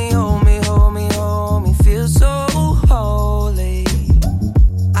 hold me, hold me, hold me, hold me, feels so holy.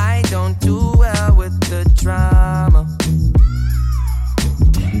 I don't do well with the drama,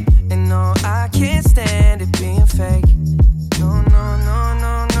 and no, I can't stand it being fake. No, no, no,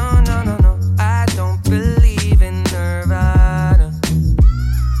 no, no, no, no, no. I don't believe in Nirvana,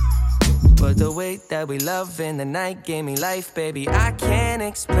 but the way that we love in the night gave me life, baby. I can't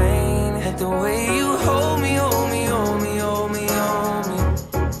explain it. The way you hold me, hold me, hold me, hold me, hold me,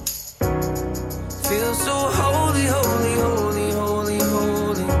 feels so holy, holy, holy, holy,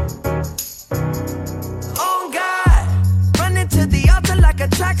 holy. Oh God, running to the altar like a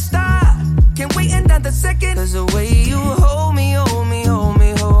track star, can't wait another second. 'Cause the way you hold me, hold me, hold me,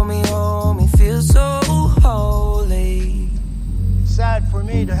 hold me, hold me, feels so holy. It's sad for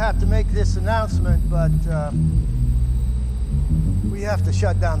me to have to make this announcement, but we have to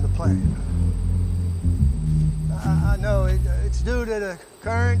shut down the plant. I know it's due to the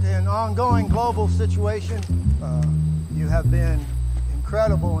current and ongoing global situation. You have been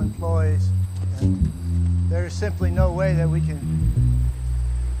incredible employees, and there is simply no way that we can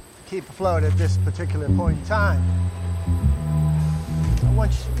keep afloat at this particular point in time. I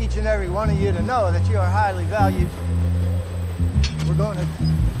want each and every one of you to know that you are highly valued. We're going to...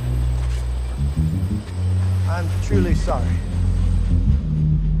 I'm truly sorry.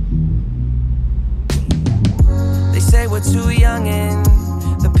 They say we're too young and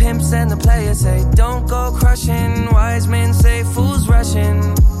the pimps and the players say don't go crushing. Wise men say fools rushing,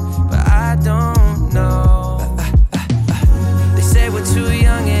 but I don't know. They say we're too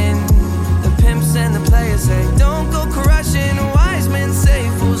young and the pimps and the players say don't go crushing. Wise men say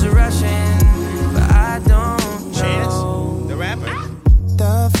fools are rushing, but I don't know. Chance, the rapper.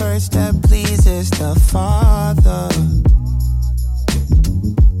 The first that pleases the Father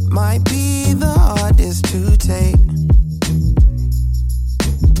might be the hardest to take,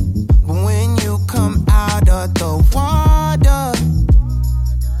 but when you come out of the water,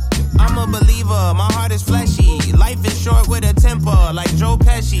 I'm a believer, my heart is fleshy. Life is short with a temper, like Joe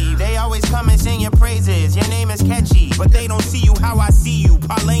Pesci. They always come and sing your praises, your name is catchy, but they don't see you how I see you.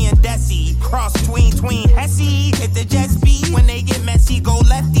 Parlay and Desi, cross tween Hesse. Hit the jet speed, when they get messy, go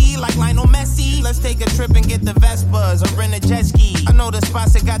lefty like Lionel Messi. Let's take a trip and get the Vespas or rent a jet ski. I know the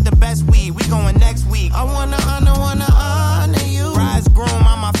spots that got the best weed, we going next week. I wanna honor you. Rise groom,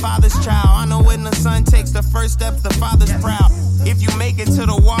 I'm my father's child. I know when the son takes the first step, the father's proud. If you make it to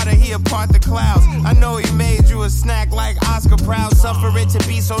the water, he'll part the clouds. I know he made you a snack like Oscar Proud. Suffer it to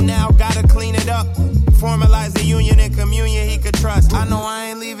be, so now gotta clean it up. Formalize the union and communion he could trust. I know I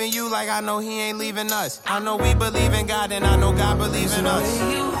ain't leaving you like I know he ain't leaving us. I know we believe in God and I know God believes in us.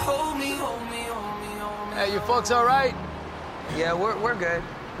 you hold me, hold me, hold me, hold me. Hey, you folks all right? Yeah, we're good.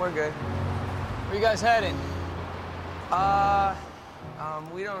 We're good. Where you guys heading?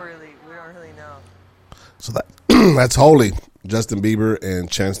 We don't really know. So that that's Holy, Justin Bieber and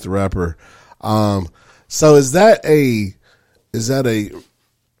Chance the Rapper. So is that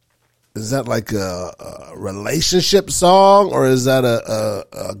like a relationship song, or is that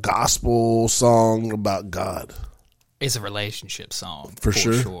a gospel song about God? It's a relationship song For for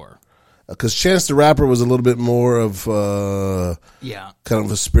sure. sure. Because Chance the Rapper was a little bit more of Yeah, kind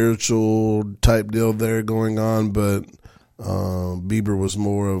of a spiritual type deal there going on, but Bieber was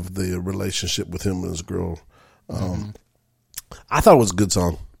more of the relationship with him and his girl. I thought it was a good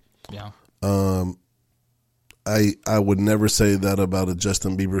song. yeah. I would never say that about a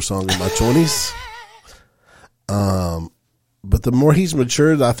Justin Bieber song in my 20s. But the more he's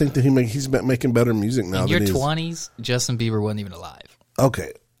matured, I think that he's making better music now. In your than he is. 20s, Justin Bieber wasn't even alive.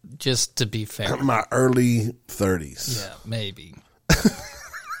 Okay, Just to be fair. my early 30s. Yeah, maybe.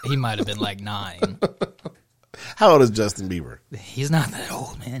 He might have been like 9. How old is Justin Bieber? He's not that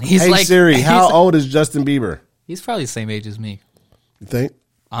old, man. He's Hey like Siri, he's how like- old is Justin Bieber? He's probably the same age as me. You think?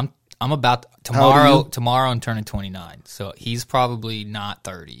 I'm about How old are you? tomorrow I'm turning 29. So he's probably not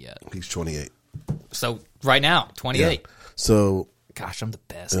 30 yet. He's 28. So right now, 28. So Gosh, I'm the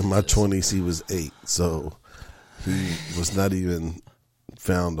best. in at my this. 20s, he was 8. So he was not even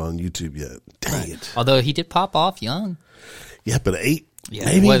found on YouTube yet. Dang it. Although he did pop off young. Yeah, but 8? Yeah,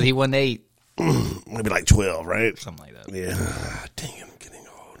 maybe? he wasn't 8. maybe like 12, right? Something like that. Yeah. Dang it, I'm getting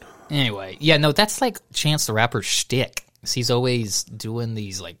old. Anyway, yeah, no, that's like Chance the Rapper's shtick. He's always doing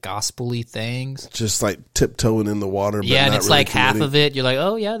these like gospel-y things. Just like tiptoeing in the water. But Yeah, and not it's really like half committing. of it, you're like,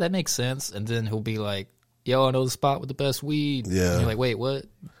 oh, yeah, that makes sense. And then he'll be like, yo, I know the spot with the best weed. Yeah. And you're like, wait, what?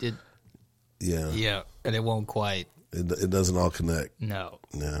 Yeah. Yeah, and it won't quite. It doesn't all connect. No.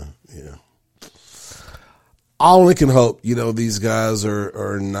 No, yeah. I only can hope, these guys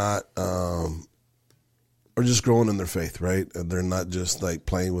are not, are just growing in their faith, right? And they're not just like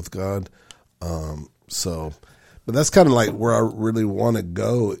playing with God. But that's kind of like where I really want to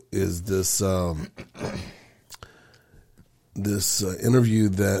go is this, this interview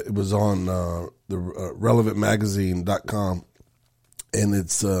that was on the relevantmagazine.com. And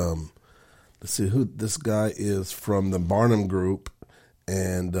it's, let's see who this guy is from the Barnum Group.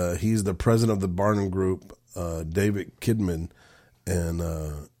 And he's the president of the Barnum Group, David Kidman.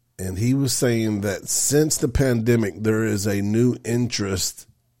 And he was saying that since the pandemic, there is a new interest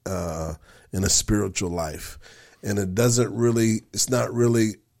in a spiritual life. And it's not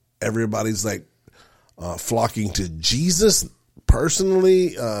really everybody's like flocking to Jesus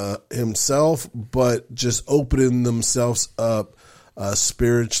personally himself, but just opening themselves up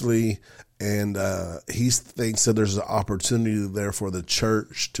spiritually. And he thinks that there's an opportunity there for the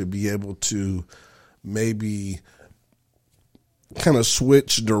church to be able to maybe kind of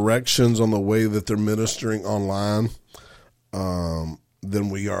switch directions on the way that they're ministering online than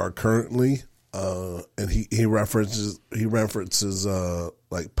we are currently. And he references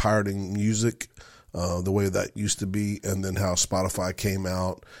like pirating music, the way that used to be, and then how Spotify came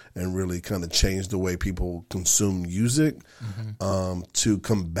out and really kind of changed the way people consume music to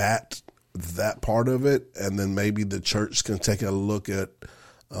combat that part of it. And then maybe the church can take a look at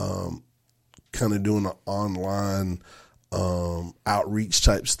kind of doing an online outreach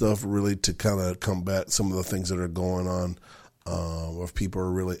type stuff, really to kind of combat some of the things that are going on. If people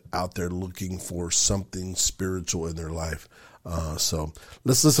are really out there looking for something spiritual in their life. So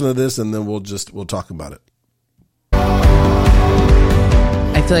let's listen to this and then we'll talk about it.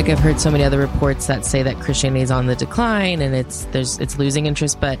 I feel like I've heard so many other reports that say that Christianity is on the decline and it's losing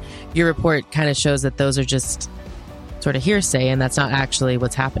interest, but your report kind of shows that those are just sort of hearsay and that's not actually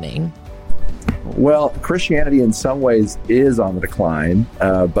what's happening. Well, Christianity in some ways is on the decline,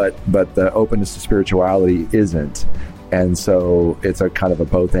 but the openness to spirituality isn't. And so it's a kind of a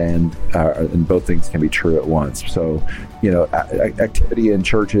both and both things can be true at once. So, activity in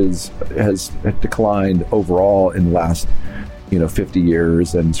churches has declined overall in the last, 50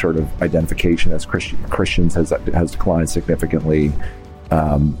 years, and sort of identification as Christians has declined significantly.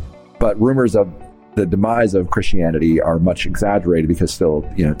 But rumors of the demise of Christianity are much exaggerated because still,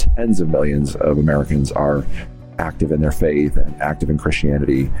 tens of millions of Americans are active in their faith and active in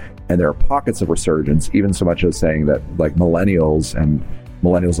Christianity. And there are pockets of resurgence, even so much as saying that like millennials and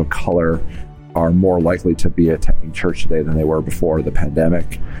millennials of color are more likely to be attending church today than they were before the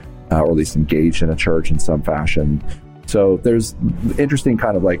pandemic, or at least engaged in a church in some fashion. So there's interesting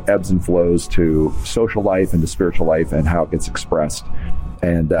kind of like ebbs and flows to social life and to spiritual life and how it gets expressed.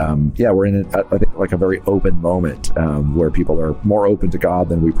 And we're in, I think, like a very open moment where people are more open to God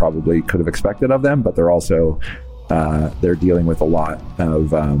than we probably could have expected of them, but they're also they're dealing with a lot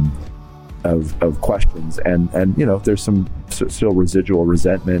of questions, and there's some still residual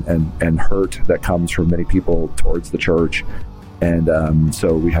resentment and hurt that comes from many people towards the church, and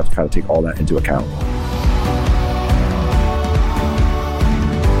so we have to kind of take all that into account.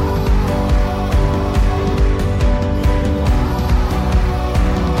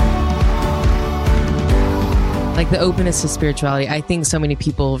 Like the openness to spirituality, I think so many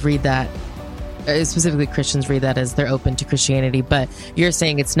people read that, specifically Christians read that as they're open to Christianity, but you're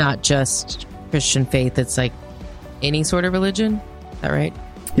saying it's not just Christian faith, it's like any sort of religion, is that right?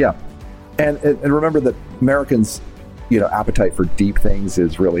 Yeah, and remember that Americans, appetite for deep things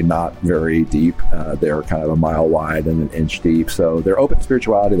is really not very deep. They're kind of a mile wide and an inch deep, so they're open to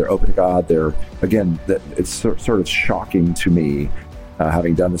spirituality, they're open to God. It's sort of shocking to me,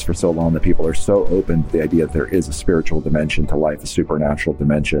 having done this for so long, that people are so open to the idea that there is a spiritual dimension to life, a supernatural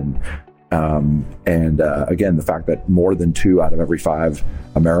dimension. Again, the fact that more than 2 out of every 5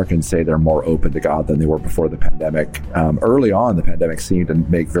 Americans say they're more open to God than they were before the pandemic. Early on, the pandemic seemed to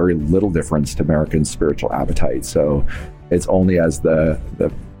make very little difference to Americans' spiritual appetite. So it's only as the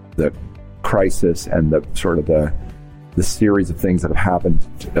crisis and the sort of the series of things that have happened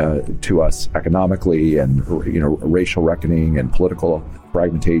to us economically and racial reckoning and political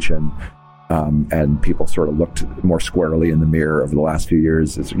fragmentation, and people sort of looked more squarely in the mirror over the last few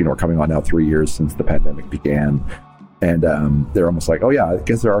years. We're coming on now 3 years since the pandemic began. And they're almost like, oh yeah, I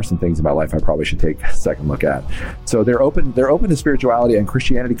guess there are some things in my life I probably should take a second look at. So they're open to spirituality, and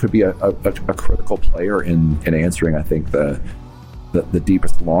Christianity could be a critical player in answering, I think, the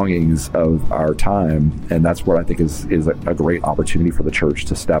deepest longings of our time. And that's what I think is a great opportunity for the church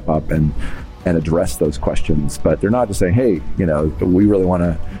to step up and address those questions. But they're not just saying, hey, we really want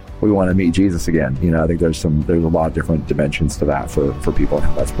to meet Jesus again. I think there's a lot of different dimensions to that for people, and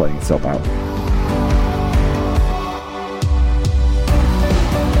how that's playing itself out.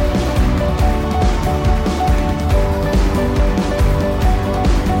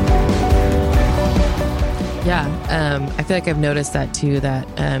 I feel like I've noticed that too, that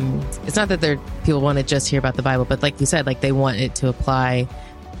it's not that people want to just hear about the Bible, but like you said, like they want it to apply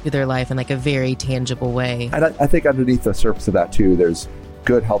to their life in like a very tangible way. And I think underneath the surface of that too, there's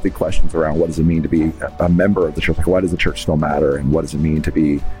good, healthy questions around what does it mean to be a member of the church? Like, why does the church still matter? And what does it mean to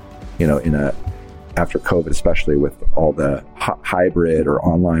be, after COVID, especially with all the hybrid or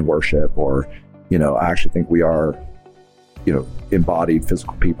online worship, or, I actually think we are, embodied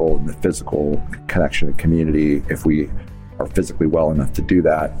physical people in the physical connection and community. If we are physically well enough to do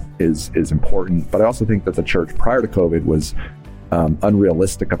that is important. But I also think that the church prior to COVID was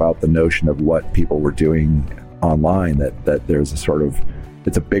unrealistic about the notion of what people were doing online, that there's a sort of,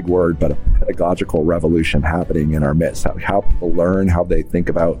 it's a big word, but a pedagogical revolution happening in our midst. How people learn, how they think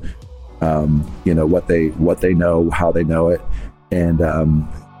about, what they know, how they know it. And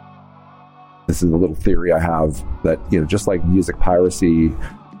this is a little theory I have that, just like music piracy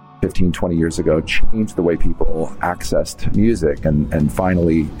 15, 20 years ago changed the way people accessed music, and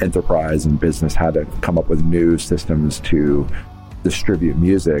finally enterprise and business had to come up with new systems to distribute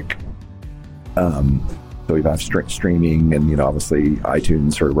music. So we've had streaming, and obviously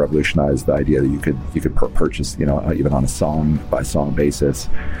iTunes sort of revolutionized the idea that you could purchase even on a song by song basis,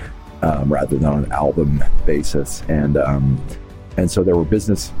 rather than on an album basis, and so there were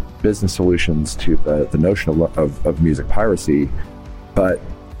business solutions to the notion of music piracy. But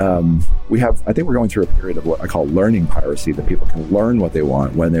I think we're going through a period of what I call learning piracy, that people can learn what they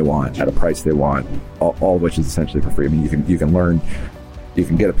want, when they want, at a price they want, all of which is essentially for free. I mean, you can learn, you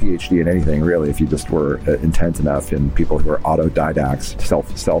can get a PhD in anything really if you just were intent enough. And people who are autodidacts,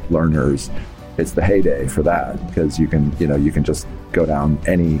 self learners, it's the heyday for that, because you can just go down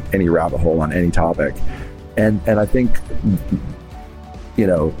any rabbit hole on any topic. And I think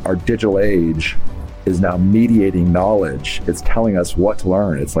our digital age is now mediating knowledge. It's telling us what to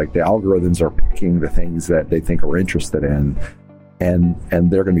learn. It's like the algorithms are picking the things that they think we're interested in, and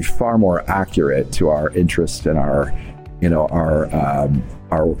they're going to be far more accurate to our interests and our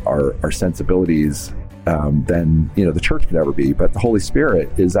sensibilities than the church could ever be. But the Holy Spirit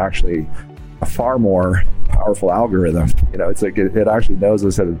is actually a far more powerful algorithm. It's like it actually knows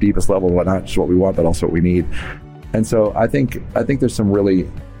us at the deepest level, not just what we want, but also what we need. And so I think there's some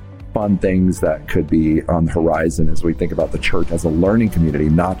really fun things that could be on the horizon as we think about the church as a learning community,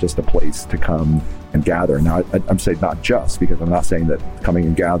 not just a place to come and gather. Now, I'm saying not just, because I'm not saying that coming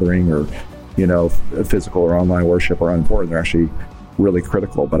and gathering or, physical or online worship are unimportant. They're actually really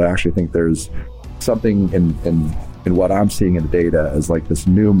critical. But I actually think there's something in what I'm seeing in the data as like this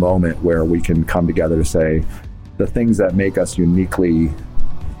new moment where we can come together to say the things that make us uniquely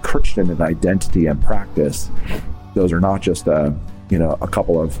Christian in identity and practice. Those are not just a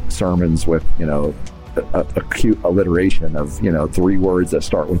couple of sermons with, a cute alliteration of, 3 words that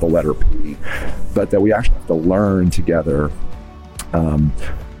start with the letter P, but that we actually have to learn together, from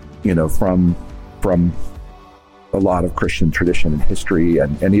a lot of Christian tradition and history,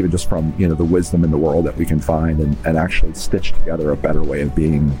 and even just from, the wisdom in the world that we can find, and actually stitch together a better way of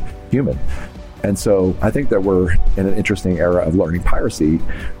being human. And so I think that we're in an interesting era of learning piracy,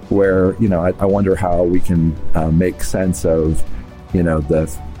 where I wonder how we can make sense of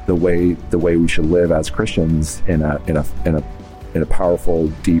the way we should live as Christians in a powerful,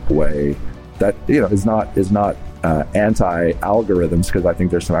 deep way that is not anti algorithms, because I think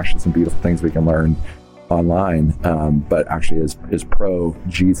there's some beautiful things we can learn online, but actually is pro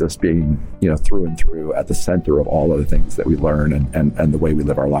Jesus being through and through at the center of all of the things that we learn, and the way we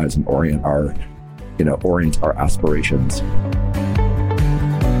live our lives and orient our aspirations.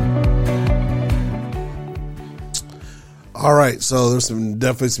 All right, so there's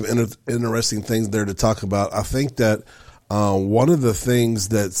definitely some interesting things there to talk about. I think that one of the things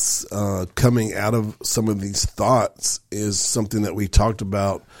that's coming out of some of these thoughts is something that we talked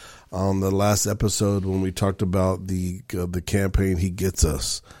about on the last episode when we talked about the campaign He Gets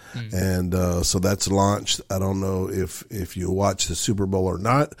Us. And so that's launched. I don't know if you watched the Super Bowl or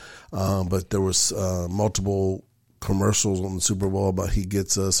not, but there was multiple commercials on the Super Bowl about He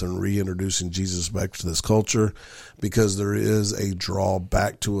Gets Us and reintroducing Jesus back to this culture, because there is a draw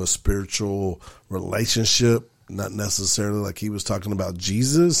back to a spiritual relationship, not necessarily like he was talking about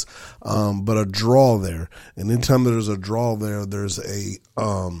Jesus, but a draw there. And anytime there's a draw there, there's an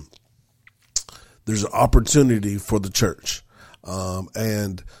opportunity for the church.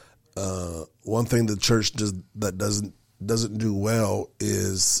 And one thing the church doesn't do well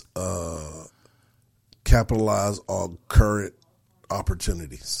is capitalize on current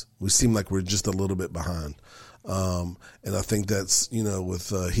opportunities. We seem like we're just a little bit behind. And I think that's,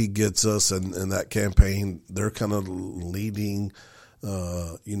 with He Gets Us and that campaign, they're kind of leading,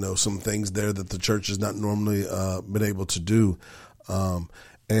 some things there that the church has not normally been able to do.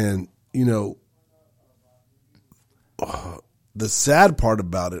 The sad part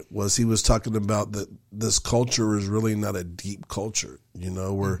about it was he was talking about that this culture is really not a deep culture.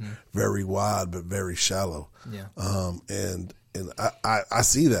 We're very wide but very shallow. Yeah. And I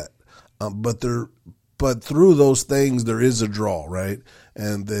see that. But through those things there is a draw, right?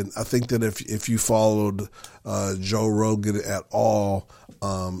 And then I think that if you followed Joe Rogan at all,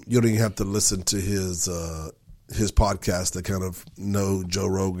 you don't even have to listen to his podcast to kind of know Joe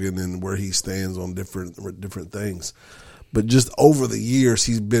Rogan and where he stands on different things. But just over the years,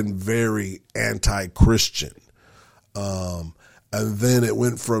 he's been very anti-Christian. And then it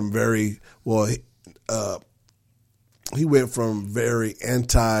went from he went from very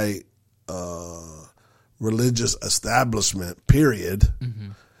anti-religious establishment, period.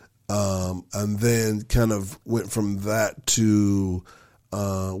 Mm-hmm. And then kind of went from that to,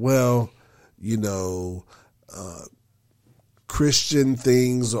 Christian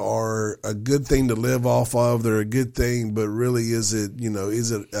things are a good thing to live off of. They're a good thing, but really, is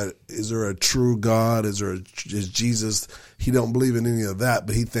there a true God? Is Jesus? He don't believe in any of that,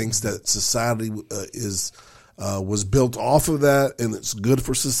 but he thinks that society was built off of that, and it's good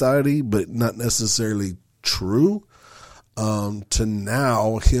for society, but not necessarily true. To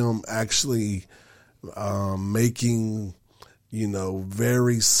now him actually making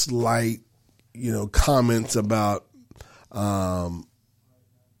very slight comments about.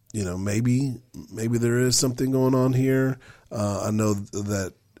 Maybe there is something going on here. I know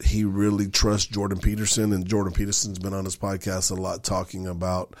that he really trusts Jordan Peterson, and Jordan Peterson's been on his podcast a lot talking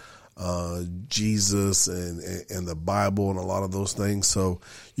about Jesus and the Bible and a lot of those things. So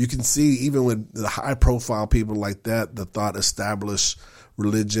you can see, even with the high profile people like that, the thought established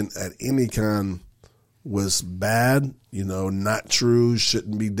religion at any kind was bad, not true,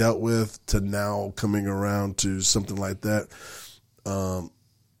 shouldn't be dealt with, to now coming around to something like that. The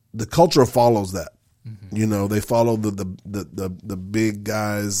culture follows that. Mm-hmm. They follow the big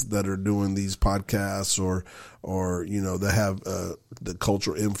guys that are doing these podcasts, or they have the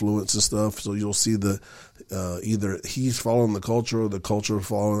cultural influence and stuff. So you'll see either he's following the culture, or the culture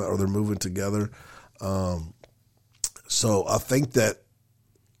following, or they're moving together. So I think that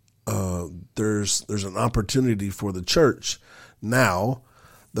there's an opportunity for the church. Now,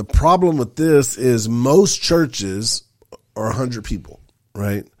 the problem with this is most churches are 100 people,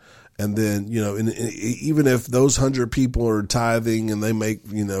 right? And then, even if those 100 people are tithing and they make,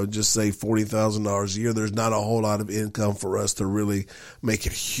 just say $40,000 a year, there's not a whole lot of income for us to really make a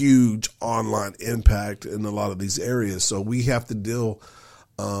huge online impact in a lot of these areas. So we have to deal.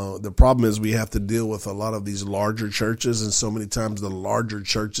 The problem is we have to deal with a lot of these larger churches, and so many times the larger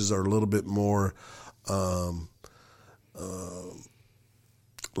churches are a little bit more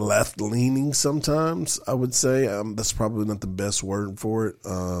left-leaning sometimes, I would say. That's probably not the best word for it,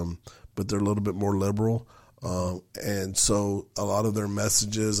 but they're a little bit more liberal. And so a lot of their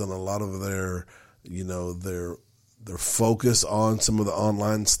messages and a lot of their focus on some of the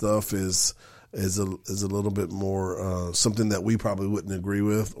online stuff is a little bit more something that we probably wouldn't agree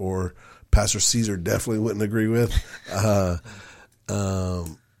with, or Pastor Caesar definitely wouldn't agree with.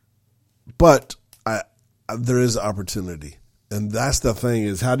 But there is opportunity, and that's the thing,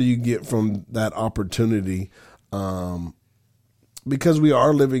 is how do you get from that opportunity? Because we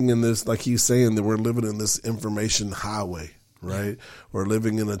are living in this, like he's saying, that we're living in this information highway, right? We're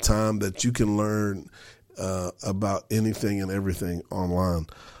living in a time that you can learn about anything and everything online.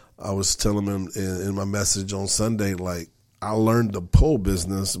 I was telling him in my message on Sunday, like, I learned the pole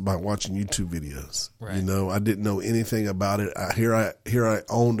business by watching YouTube videos. Right. I didn't know anything about it. Here I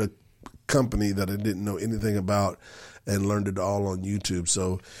owned a company that I didn't know anything about, and learned it all on YouTube.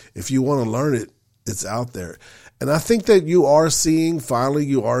 So if you want to learn it, it's out there. And I think that you are seeing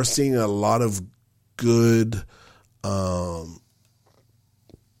a lot of good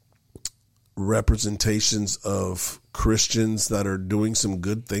representations of Christians that are doing some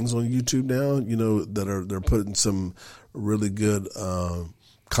good things on YouTube now, you know, they're putting some really good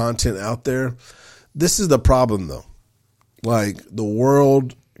content out there. This is the problem though. Like the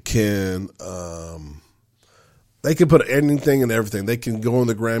world can, they can put anything and everything. They can go on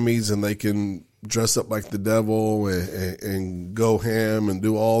the Grammys and they can dress up like the devil and go ham and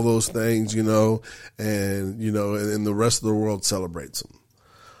do all those things, you know, and the rest of the world celebrates them.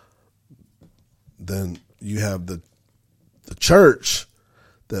 Then you have the church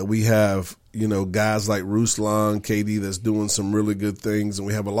that we have, you know, guys like Ruslan, KD that's doing some really good things. And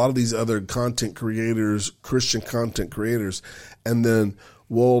we have a lot of these other content creators, Christian content creators. And then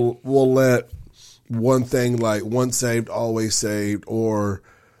we'll let one thing like once saved, always saved, or,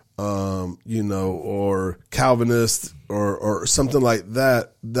 you know, or Calvinist or something like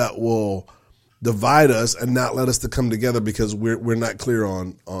that will divide us and not let us to come together because we're not clear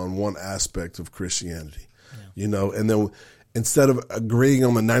on one aspect of Christianity, you know, and then instead of agreeing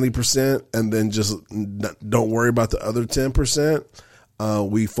on the 90% and then just don't worry about the other 10%,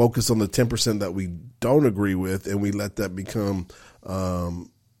 we focus on the 10% that we don't agree with, and we let that become,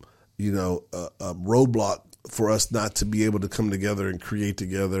 you know, a roadblock for us not to be able to come together and create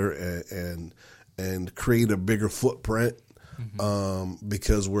together and create a bigger footprint,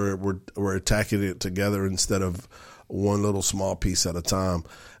 because we're attacking it together instead of one little small piece at a time.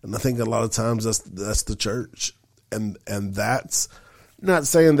 And I think a lot of times that's the church. And that's not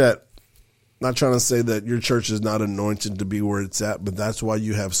saying that, not trying to say that your church is not anointed to be where it's at, but that's why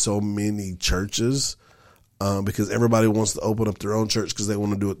you have so many churches, because everybody wants to open up their own church because they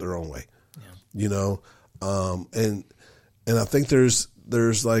want to do it their own way, you know? And I think there's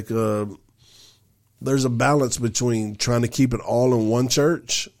like there's a balance between trying to keep it all in one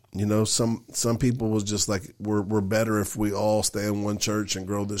church. You know, some people was just like, we're better if we all stay in one church and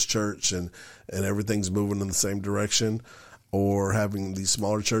grow this church and everything's moving in the same direction, or having these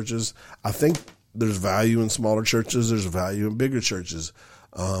smaller churches. I think there's value in smaller churches. There's value in bigger churches.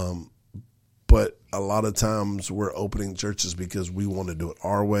 But a lot of times we're opening churches because we want to do it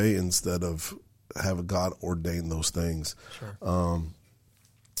our way instead of have God ordain those things. Sure.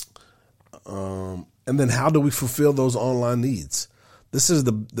 And then how do we fulfill those online needs? This is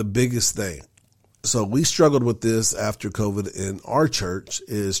the biggest thing. So we struggled with this after COVID in our church,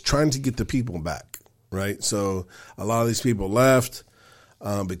 is trying to get the people back, right? So a lot of these people left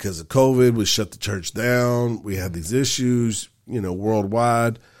because of COVID. We shut the church down. We had these issues, you know,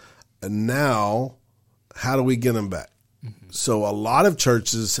 worldwide. And now, how do we get them back? Mm-hmm. So a lot of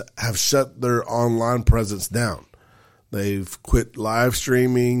churches have shut their online presence down. They've quit live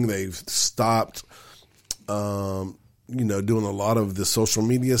streaming. They've stopped, you know, doing a lot of the social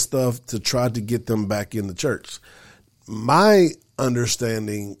media stuff to try to get them back in the church. My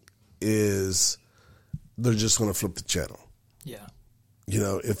understanding is they're just going to flip the channel. Yeah. You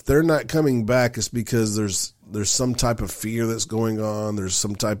know, if they're not coming back, it's because there's some type of fear that's going on. There's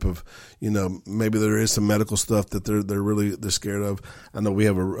some type of, you know, maybe there is some medical stuff that they're scared of. I know we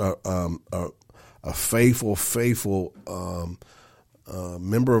have a faithful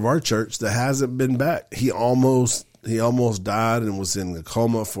member of our church that hasn't been back. He almost died and was in a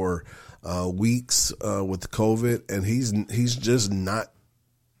coma for weeks with COVID, and he's just not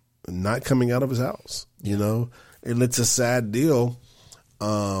coming out of his house, you know, and it's a sad deal.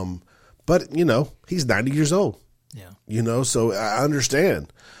 But you know, he's 90 years old, you know, so I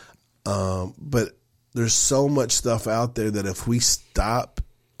understand. But there's so much stuff out there that if we stop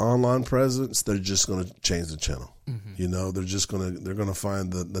online presence, they're just going to change the channel. Mm-hmm. You know, they're going to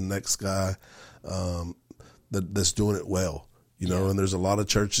find the next guy, that's doing it well, you know, and there's a lot of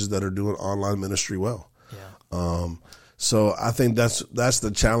churches that are doing online ministry well. Yeah. So I think that's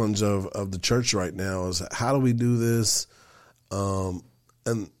the challenge of the church right now, is how do we do this?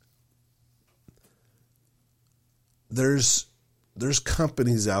 And there's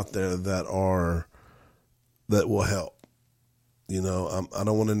companies out there that will help. You know, I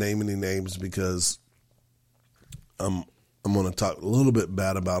don't want to name any names because I'm going to talk a little bit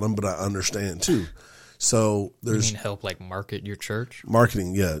bad about them, but I understand too. So there's, you mean help like market your church?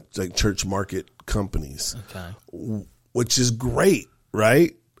 Marketing, yeah, like church market companies. Okay. Which is great,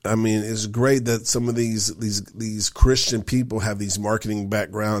 right? I mean, it's great that some of these Christian people have these marketing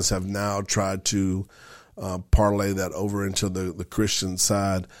backgrounds, have now tried to parlay that over into the Christian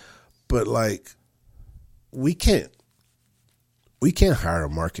side. But like, we can't hire a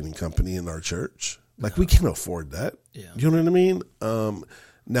marketing company in our church. Like, we can't afford that. Yeah. You know what I mean?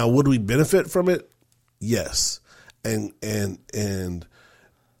 Now, would we benefit from it? Yes. And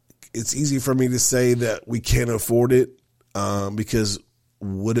it's easy for me to say that we can't afford it, because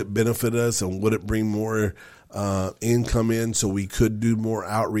would it benefit us and would it bring more income in, so we could do more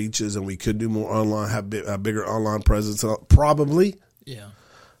outreaches and we could do more online, have a bigger online presence, probably. Yeah.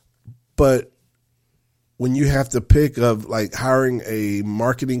 But when you have to pick of like hiring a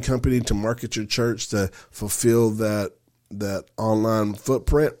marketing company to market your church to fulfill that online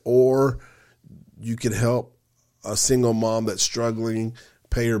footprint, or you could help a single mom that's struggling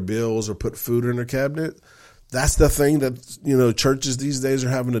pay her bills or put food in her cabinet. That's the thing that, you know, churches these days are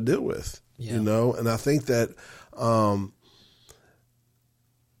having to deal with, you know? And I think that,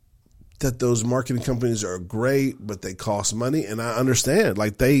 that those marketing companies are great, but they cost money. And I understand,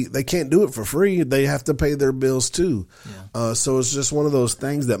 like they can't do it for free. They have to pay their bills too. Yeah. So it's just one of those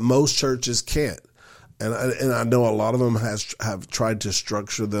things that most churches can't. And I know a lot of them have tried to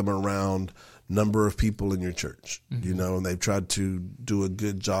structure them around number of people in your church, you know, and they've tried to do a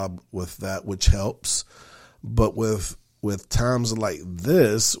good job with that, which helps. But with times like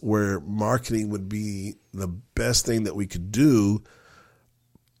this, where marketing would be the best thing that we could do,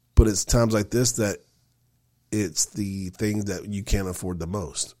 but it's times like this that it's the things that you can't afford the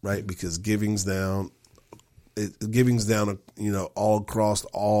most, right? Because giving's down, you know, all across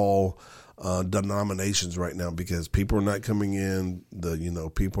all denominations right now, because people are not coming in,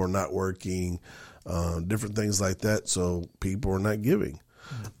 people are not working, different things like that. So people are not giving.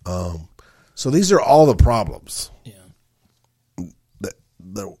 So these are all the problems. Yeah.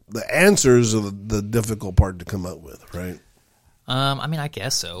 The answers are the difficult part to come up with, right? I mean, I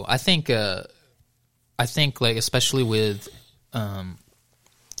guess so. I think like, especially with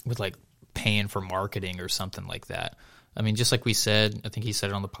like paying for marketing or something like that. I mean, just like we said, I think he said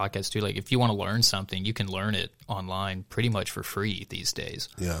it on the podcast too, like if you want to learn something, you can learn it online pretty much for free these days.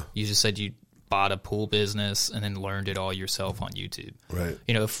 Yeah. You just said you bought a pool business and then learned it all yourself on YouTube. Right.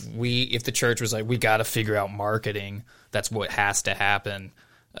 You know, if the church was like, we got to figure out marketing, that's what has to happen.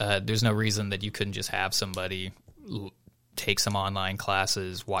 There's no reason that you couldn't just have somebody take some online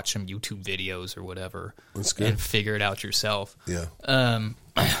classes, watch some YouTube videos or whatever, and figure it out yourself. Yeah.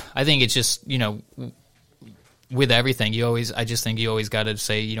 I think it's just, you know, with everything, I just think you always got to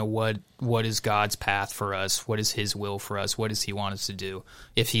say, you know, what is God's path for us? What is His will for us? What does He want us to do?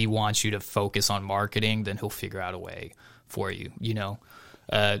 If He wants you to focus on marketing, then He'll figure out a way for you, you know?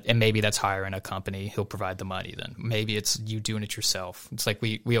 And maybe that's hiring a company. He'll provide the money then. Maybe it's you doing it yourself. It's like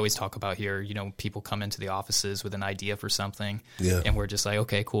we always talk about here, you know, people come into the offices with an idea for something, and we're just like,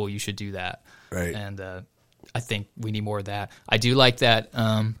 okay, cool, you should do that. Right. And I think we need more of that. I do like that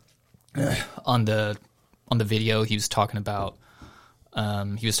on the video he was talking about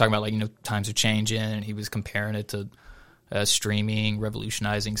like, you know, times are changing, and he was comparing it to streaming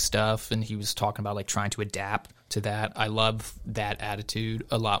revolutionizing stuff, and he was talking about like trying to adapt to that. I love that attitude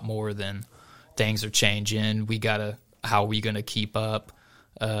a lot more than things are changing, how are we gonna keep up,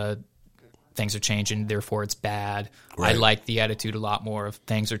 things are changing, therefore it's bad. Right. I like the attitude a lot more of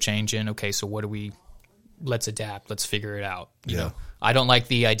things are changing, okay, so let's adapt, let's figure it out. You know, I don't like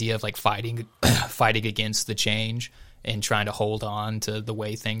the idea of like fighting against the change and trying to hold on to the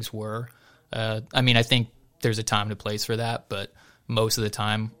way things were. I mean, I think there's a time and a place for that, but most of the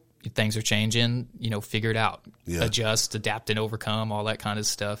time things are changing, you know, figure it out, adjust, adapt, and overcome, all that kind of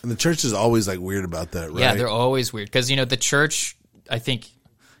stuff. And the church is always like weird about that, right? Yeah, they're always weird because, you know, the church, I think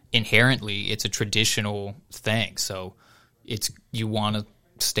inherently it's a traditional thing. So you want to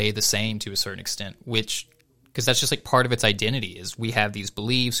stay the same to a certain extent, because that's just like part of its identity is we have these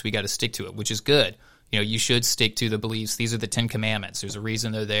beliefs, we got to stick to it, which is good. You know, you should stick to the beliefs. These are the 10 Commandments. There's a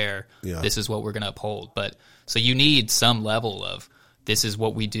reason they're there. Yeah. This is what we're going to uphold. But so you need some level of this is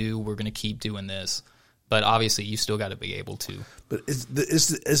what we do. We're going to keep doing this. But obviously, you still got to be able to. But it's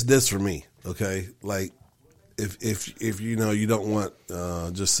this for me, okay? Like if you know you don't want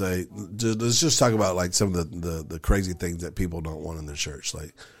let's just talk about like some of the crazy things that people don't want in their church,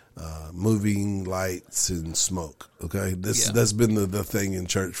 like moving lights and smoke. Okay, that's been the thing in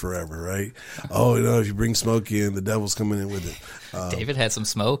church forever, right? Oh, you know, if you bring smoke in, the devil's coming in with it. David had some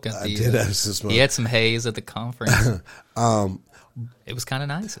smoke. I did have some smoke. He had some haze at the conference. It was kind of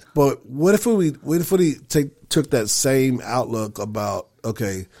nice. But what if we took that same outlook about,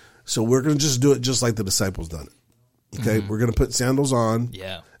 okay, so we're going to just do it just like the disciples done it. Okay, we're going to put sandals on,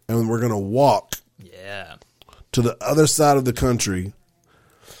 and we're going to walk, to the other side of the country.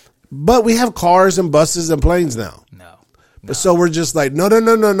 But we have cars and buses and planes now. No. So we're just like,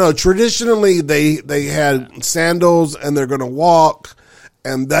 no. Traditionally, they had sandals and they're going to walk,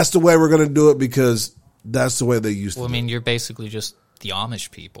 and that's the way we're going to do it because that's the way they used to. Well, I mean, you're basically just the Amish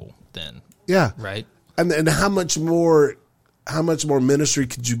people then. Yeah. Right. And how much more ministry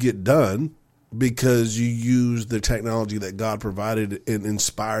could you get done because you use the technology that God provided and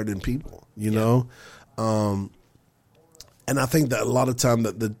inspired in people, you know? And I think that a lot of time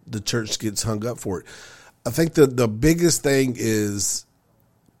that the church gets hung up for it. I think that the biggest thing is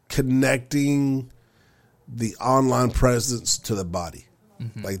connecting the online presence to the body.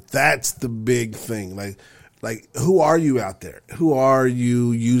 Mm-hmm. Like that's the big thing. Like who are you out there? Who are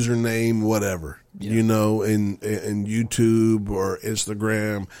you? Username, whatever, you know, in YouTube or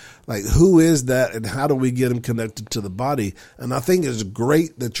Instagram. Like who is that, and how do we get them connected to the body? And I think it's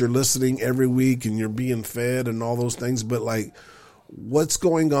great that you're listening every week and you're being fed and all those things. But like, what's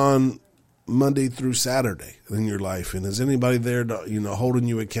going on Monday through Saturday in your life, and is anybody there to, you know, holding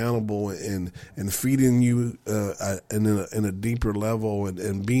you accountable and feeding you in a deeper level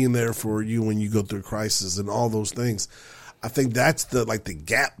and being there for you when you go through crisis and all those things? I think that's the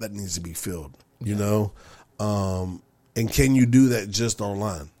gap that needs to be filled, you know. And can you do that just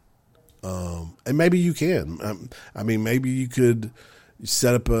online? And maybe you can. I mean, maybe you could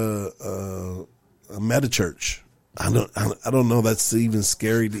set up a meta church. I don't know. That's even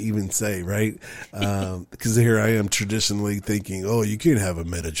scary to even say, right? Because here I am traditionally thinking, oh, you can't have a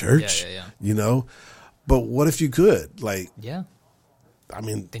meta church, you know? But what if you could? Like, yeah. I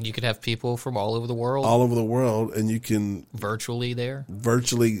mean, then you could have people from all over the world. All over the world, and you can virtually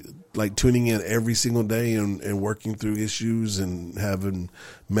like tuning in every single day and working through issues and having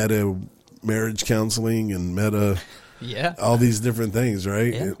meta marriage counseling and meta all these different things,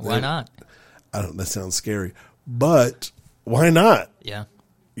 right? Yeah, why not? That sounds scary. But why not? Yeah.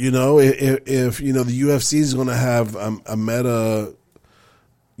 You know, if you know, the UFC is going to have a meta,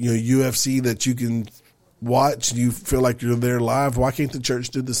 you know, UFC that you can watch and you feel like you're there live, why can't the church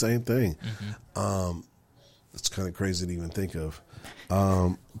do the same thing? Mm-hmm. It's kind of crazy to even think of.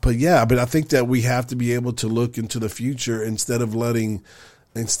 But I think that we have to be able to look into the future instead of letting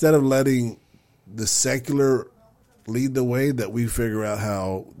the secular lead the way, that we figure out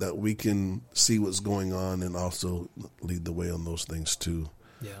how that we can see what's going on and also lead the way on those things too.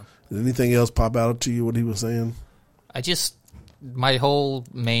 Yeah. Did anything else pop out to you what he was saying? My whole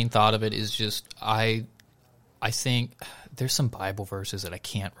main thought of it is just, I think there's some Bible verses that I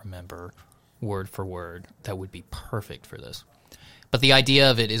can't remember word for word that would be perfect for this. But the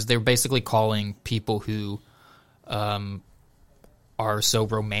idea of it is they're basically calling people who are so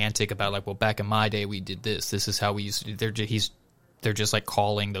romantic about, like, well, back in my day we did this. This is how we used to do. They're just like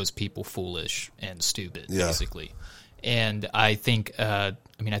calling those people foolish and stupid, basically. And I think, I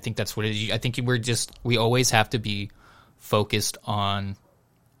think that's what it is. I think we always have to be focused on.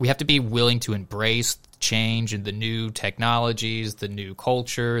 We have to be willing to embrace change and the new technologies, the new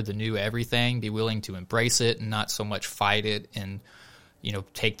culture, the new everything. Be willing to embrace it and not so much fight it and, you know,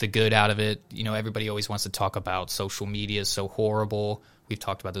 take the good out of it. You know, everybody always wants to talk about social media is so horrible. We've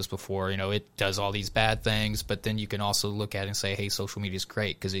talked about this before. You know, it does all these bad things, but then you can also look at it and say, hey, social media is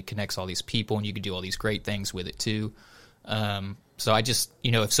great because it connects all these people and you can do all these great things with it too. So I just,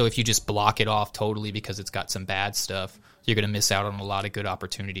 you know, if you just block it off totally because it's got some bad stuff, you're going to miss out on a lot of good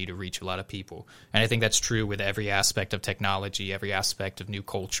opportunity to reach a lot of people. And I think that's true with every aspect of technology, every aspect of new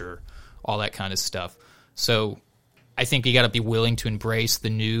culture, all that kind of stuff. So I think you got to be willing to embrace the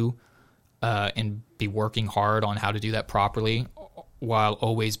new and be working hard on how to do that properly while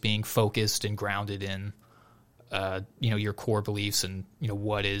always being focused and grounded in, you know, your core beliefs and, you know,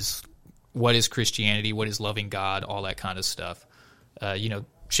 what is Christianity, what is loving God, all that kind of stuff. You know,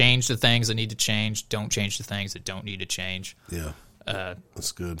 change the things that need to change. Don't change the things that don't need to change. Yeah,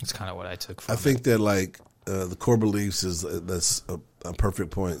 that's good. That's kind of what I took from I think that, like, the core beliefs that's a perfect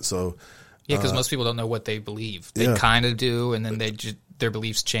point. So yeah, because most people don't know what they believe. They kind of do, and then their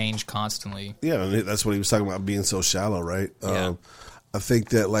beliefs change constantly. Yeah, and that's what he was talking about, being so shallow, right? Yeah. I think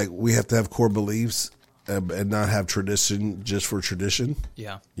that, like, we have to have core beliefs and not have tradition just for tradition.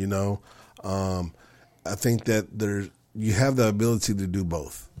 Yeah. You know, I think that you have the ability to do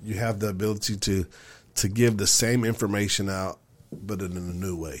both. You have the ability to give the same information out, but in a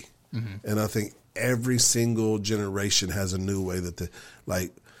new way. Mm-hmm. And I think every single generation has a new way that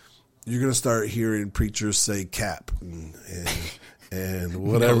you're going to start hearing preachers say cap and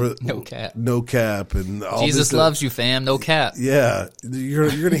whatever. No cap. And all Jesus loves you, fam. No cap. Yeah. You're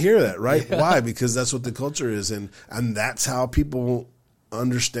going to hear that, right? Yeah. Why? Because that's what the culture is. And that's how people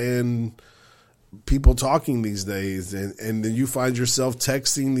understand people talking these days. And then you find yourself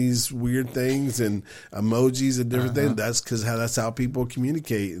texting these weird things and emojis and different things. That's because that's how people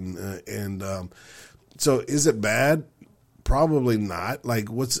communicate. And so is it bad? Probably not. Like,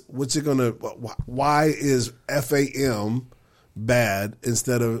 what's it going to? Why is FAM bad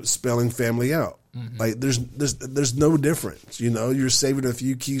instead of spelling family out? Mm-hmm. Like, there's no difference. You know, you're saving a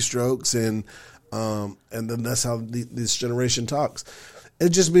few keystrokes, and then that's how this generation talks.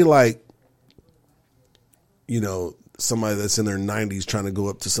 It'd just be like, somebody that's in their 90s trying to go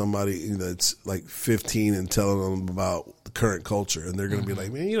up to somebody that's like 15 and telling them about the current culture, and they're going to be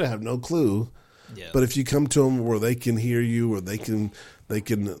like, man, you don't have no clue. Yeah. But if you come to them where they can hear you, or they can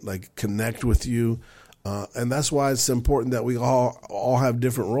like connect with you, and that's why it's important that we all have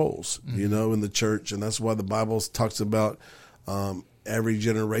different roles, in the church, and that's why the Bible talks about every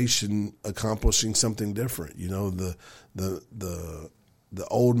generation accomplishing something different. The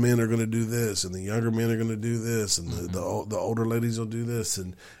old men are going to do this, and the younger men are going to do this, and the older ladies will do this,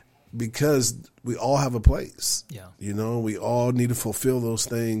 and because we all have a place. Yeah. We all need to fulfill those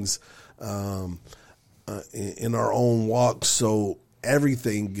things in our own walk, so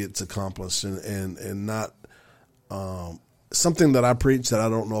everything gets accomplished, and not something that I preach that I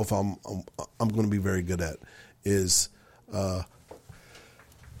don't know if I'm going to be very good at is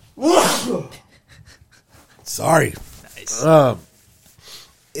sorry. Nice.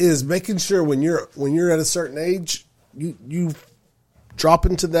 Is making sure when you're at a certain age, you drop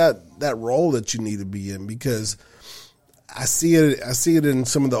into that role that you need to be in, because I see it in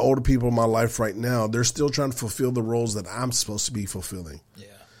some of the older people in my life right now. They're still trying to fulfill the roles that I'm supposed to be fulfilling. Yeah.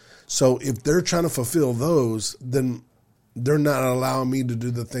 So if they're trying to fulfill those, then they're not allowing me to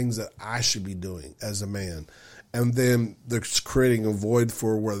do the things that I should be doing as a man. And then they're creating a void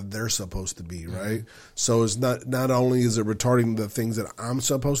for where they're supposed to be, right? So it's not only is it retarding the things that I'm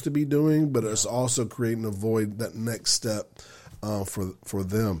supposed to be doing, but it's also creating a void, that next step for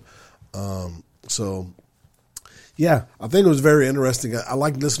them. So yeah, I think it was very interesting. I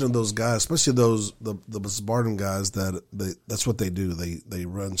like listening to those guys, especially the Spartan guys. That's what they do. They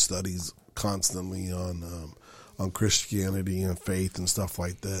run studies constantly on Christianity and faith and stuff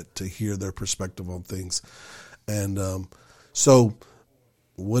like that, to hear their perspective on things. And so,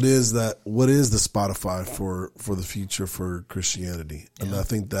 what is that? What is the Spotify for the future for Christianity? Yeah. And I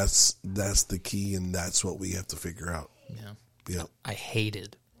think that's the key, and that's what we have to figure out. Yeah. I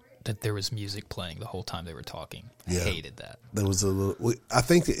hated that there was music playing the whole time they were talking. I hated that. There was a little. I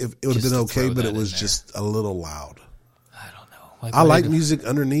think it would have been okay, but it was just a little loud. I don't know. I like music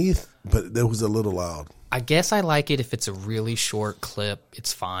underneath, but it was a little loud. I guess I like it if it's a really short clip.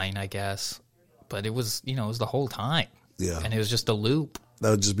 It's fine, I guess. But it was, it was the whole time. Yeah. And it was just a loop.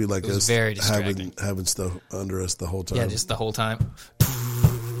 That would just be like us very distracting. having stuff under us the whole time. Yeah, just the whole time.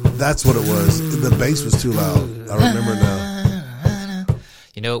 That's what it was. The bass was too loud. I remember now.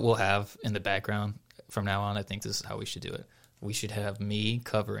 You know what we'll have in the background from now on? I think this is how we should do it. We should have me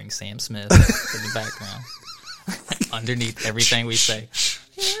covering Sam Smith in the background. Underneath everything we say.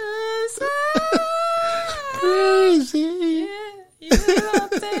 Yes, crazy.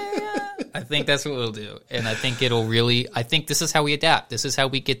 I think that's what we'll do, and I think it'll really. I think this is how we adapt. This is how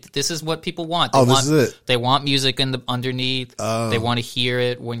we get. This is what people want. This is it. They want music in the underneath. They want to hear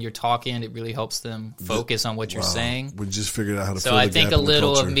it when you're talking. It really helps them focus on what you're saying. We just figured out how to. So I think a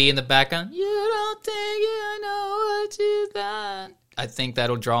little of me in the background. You don't think you know what you've done. I think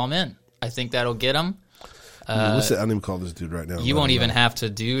that'll draw them in. I think that'll get them. I don't even call this dude right now. You won't even have to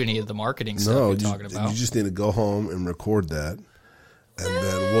do any of the marketing stuff you're talking about. You just need to go home and record that. And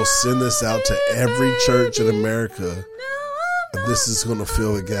then we'll send this out to every church in America. This is going to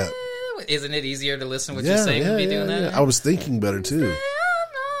fill the gap. Isn't it easier to listen what you're saying than me doing that? Yeah. I was thinking better too.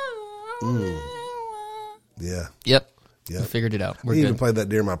 Yeah. Yep. We figured it out. We even played that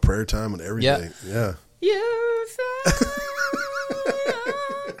during my prayer time and everything. Yeah.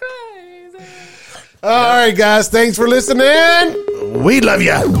 All right, guys. Thanks for listening. We love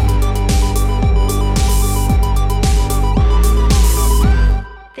you.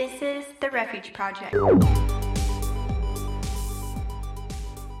 The Refuge Project.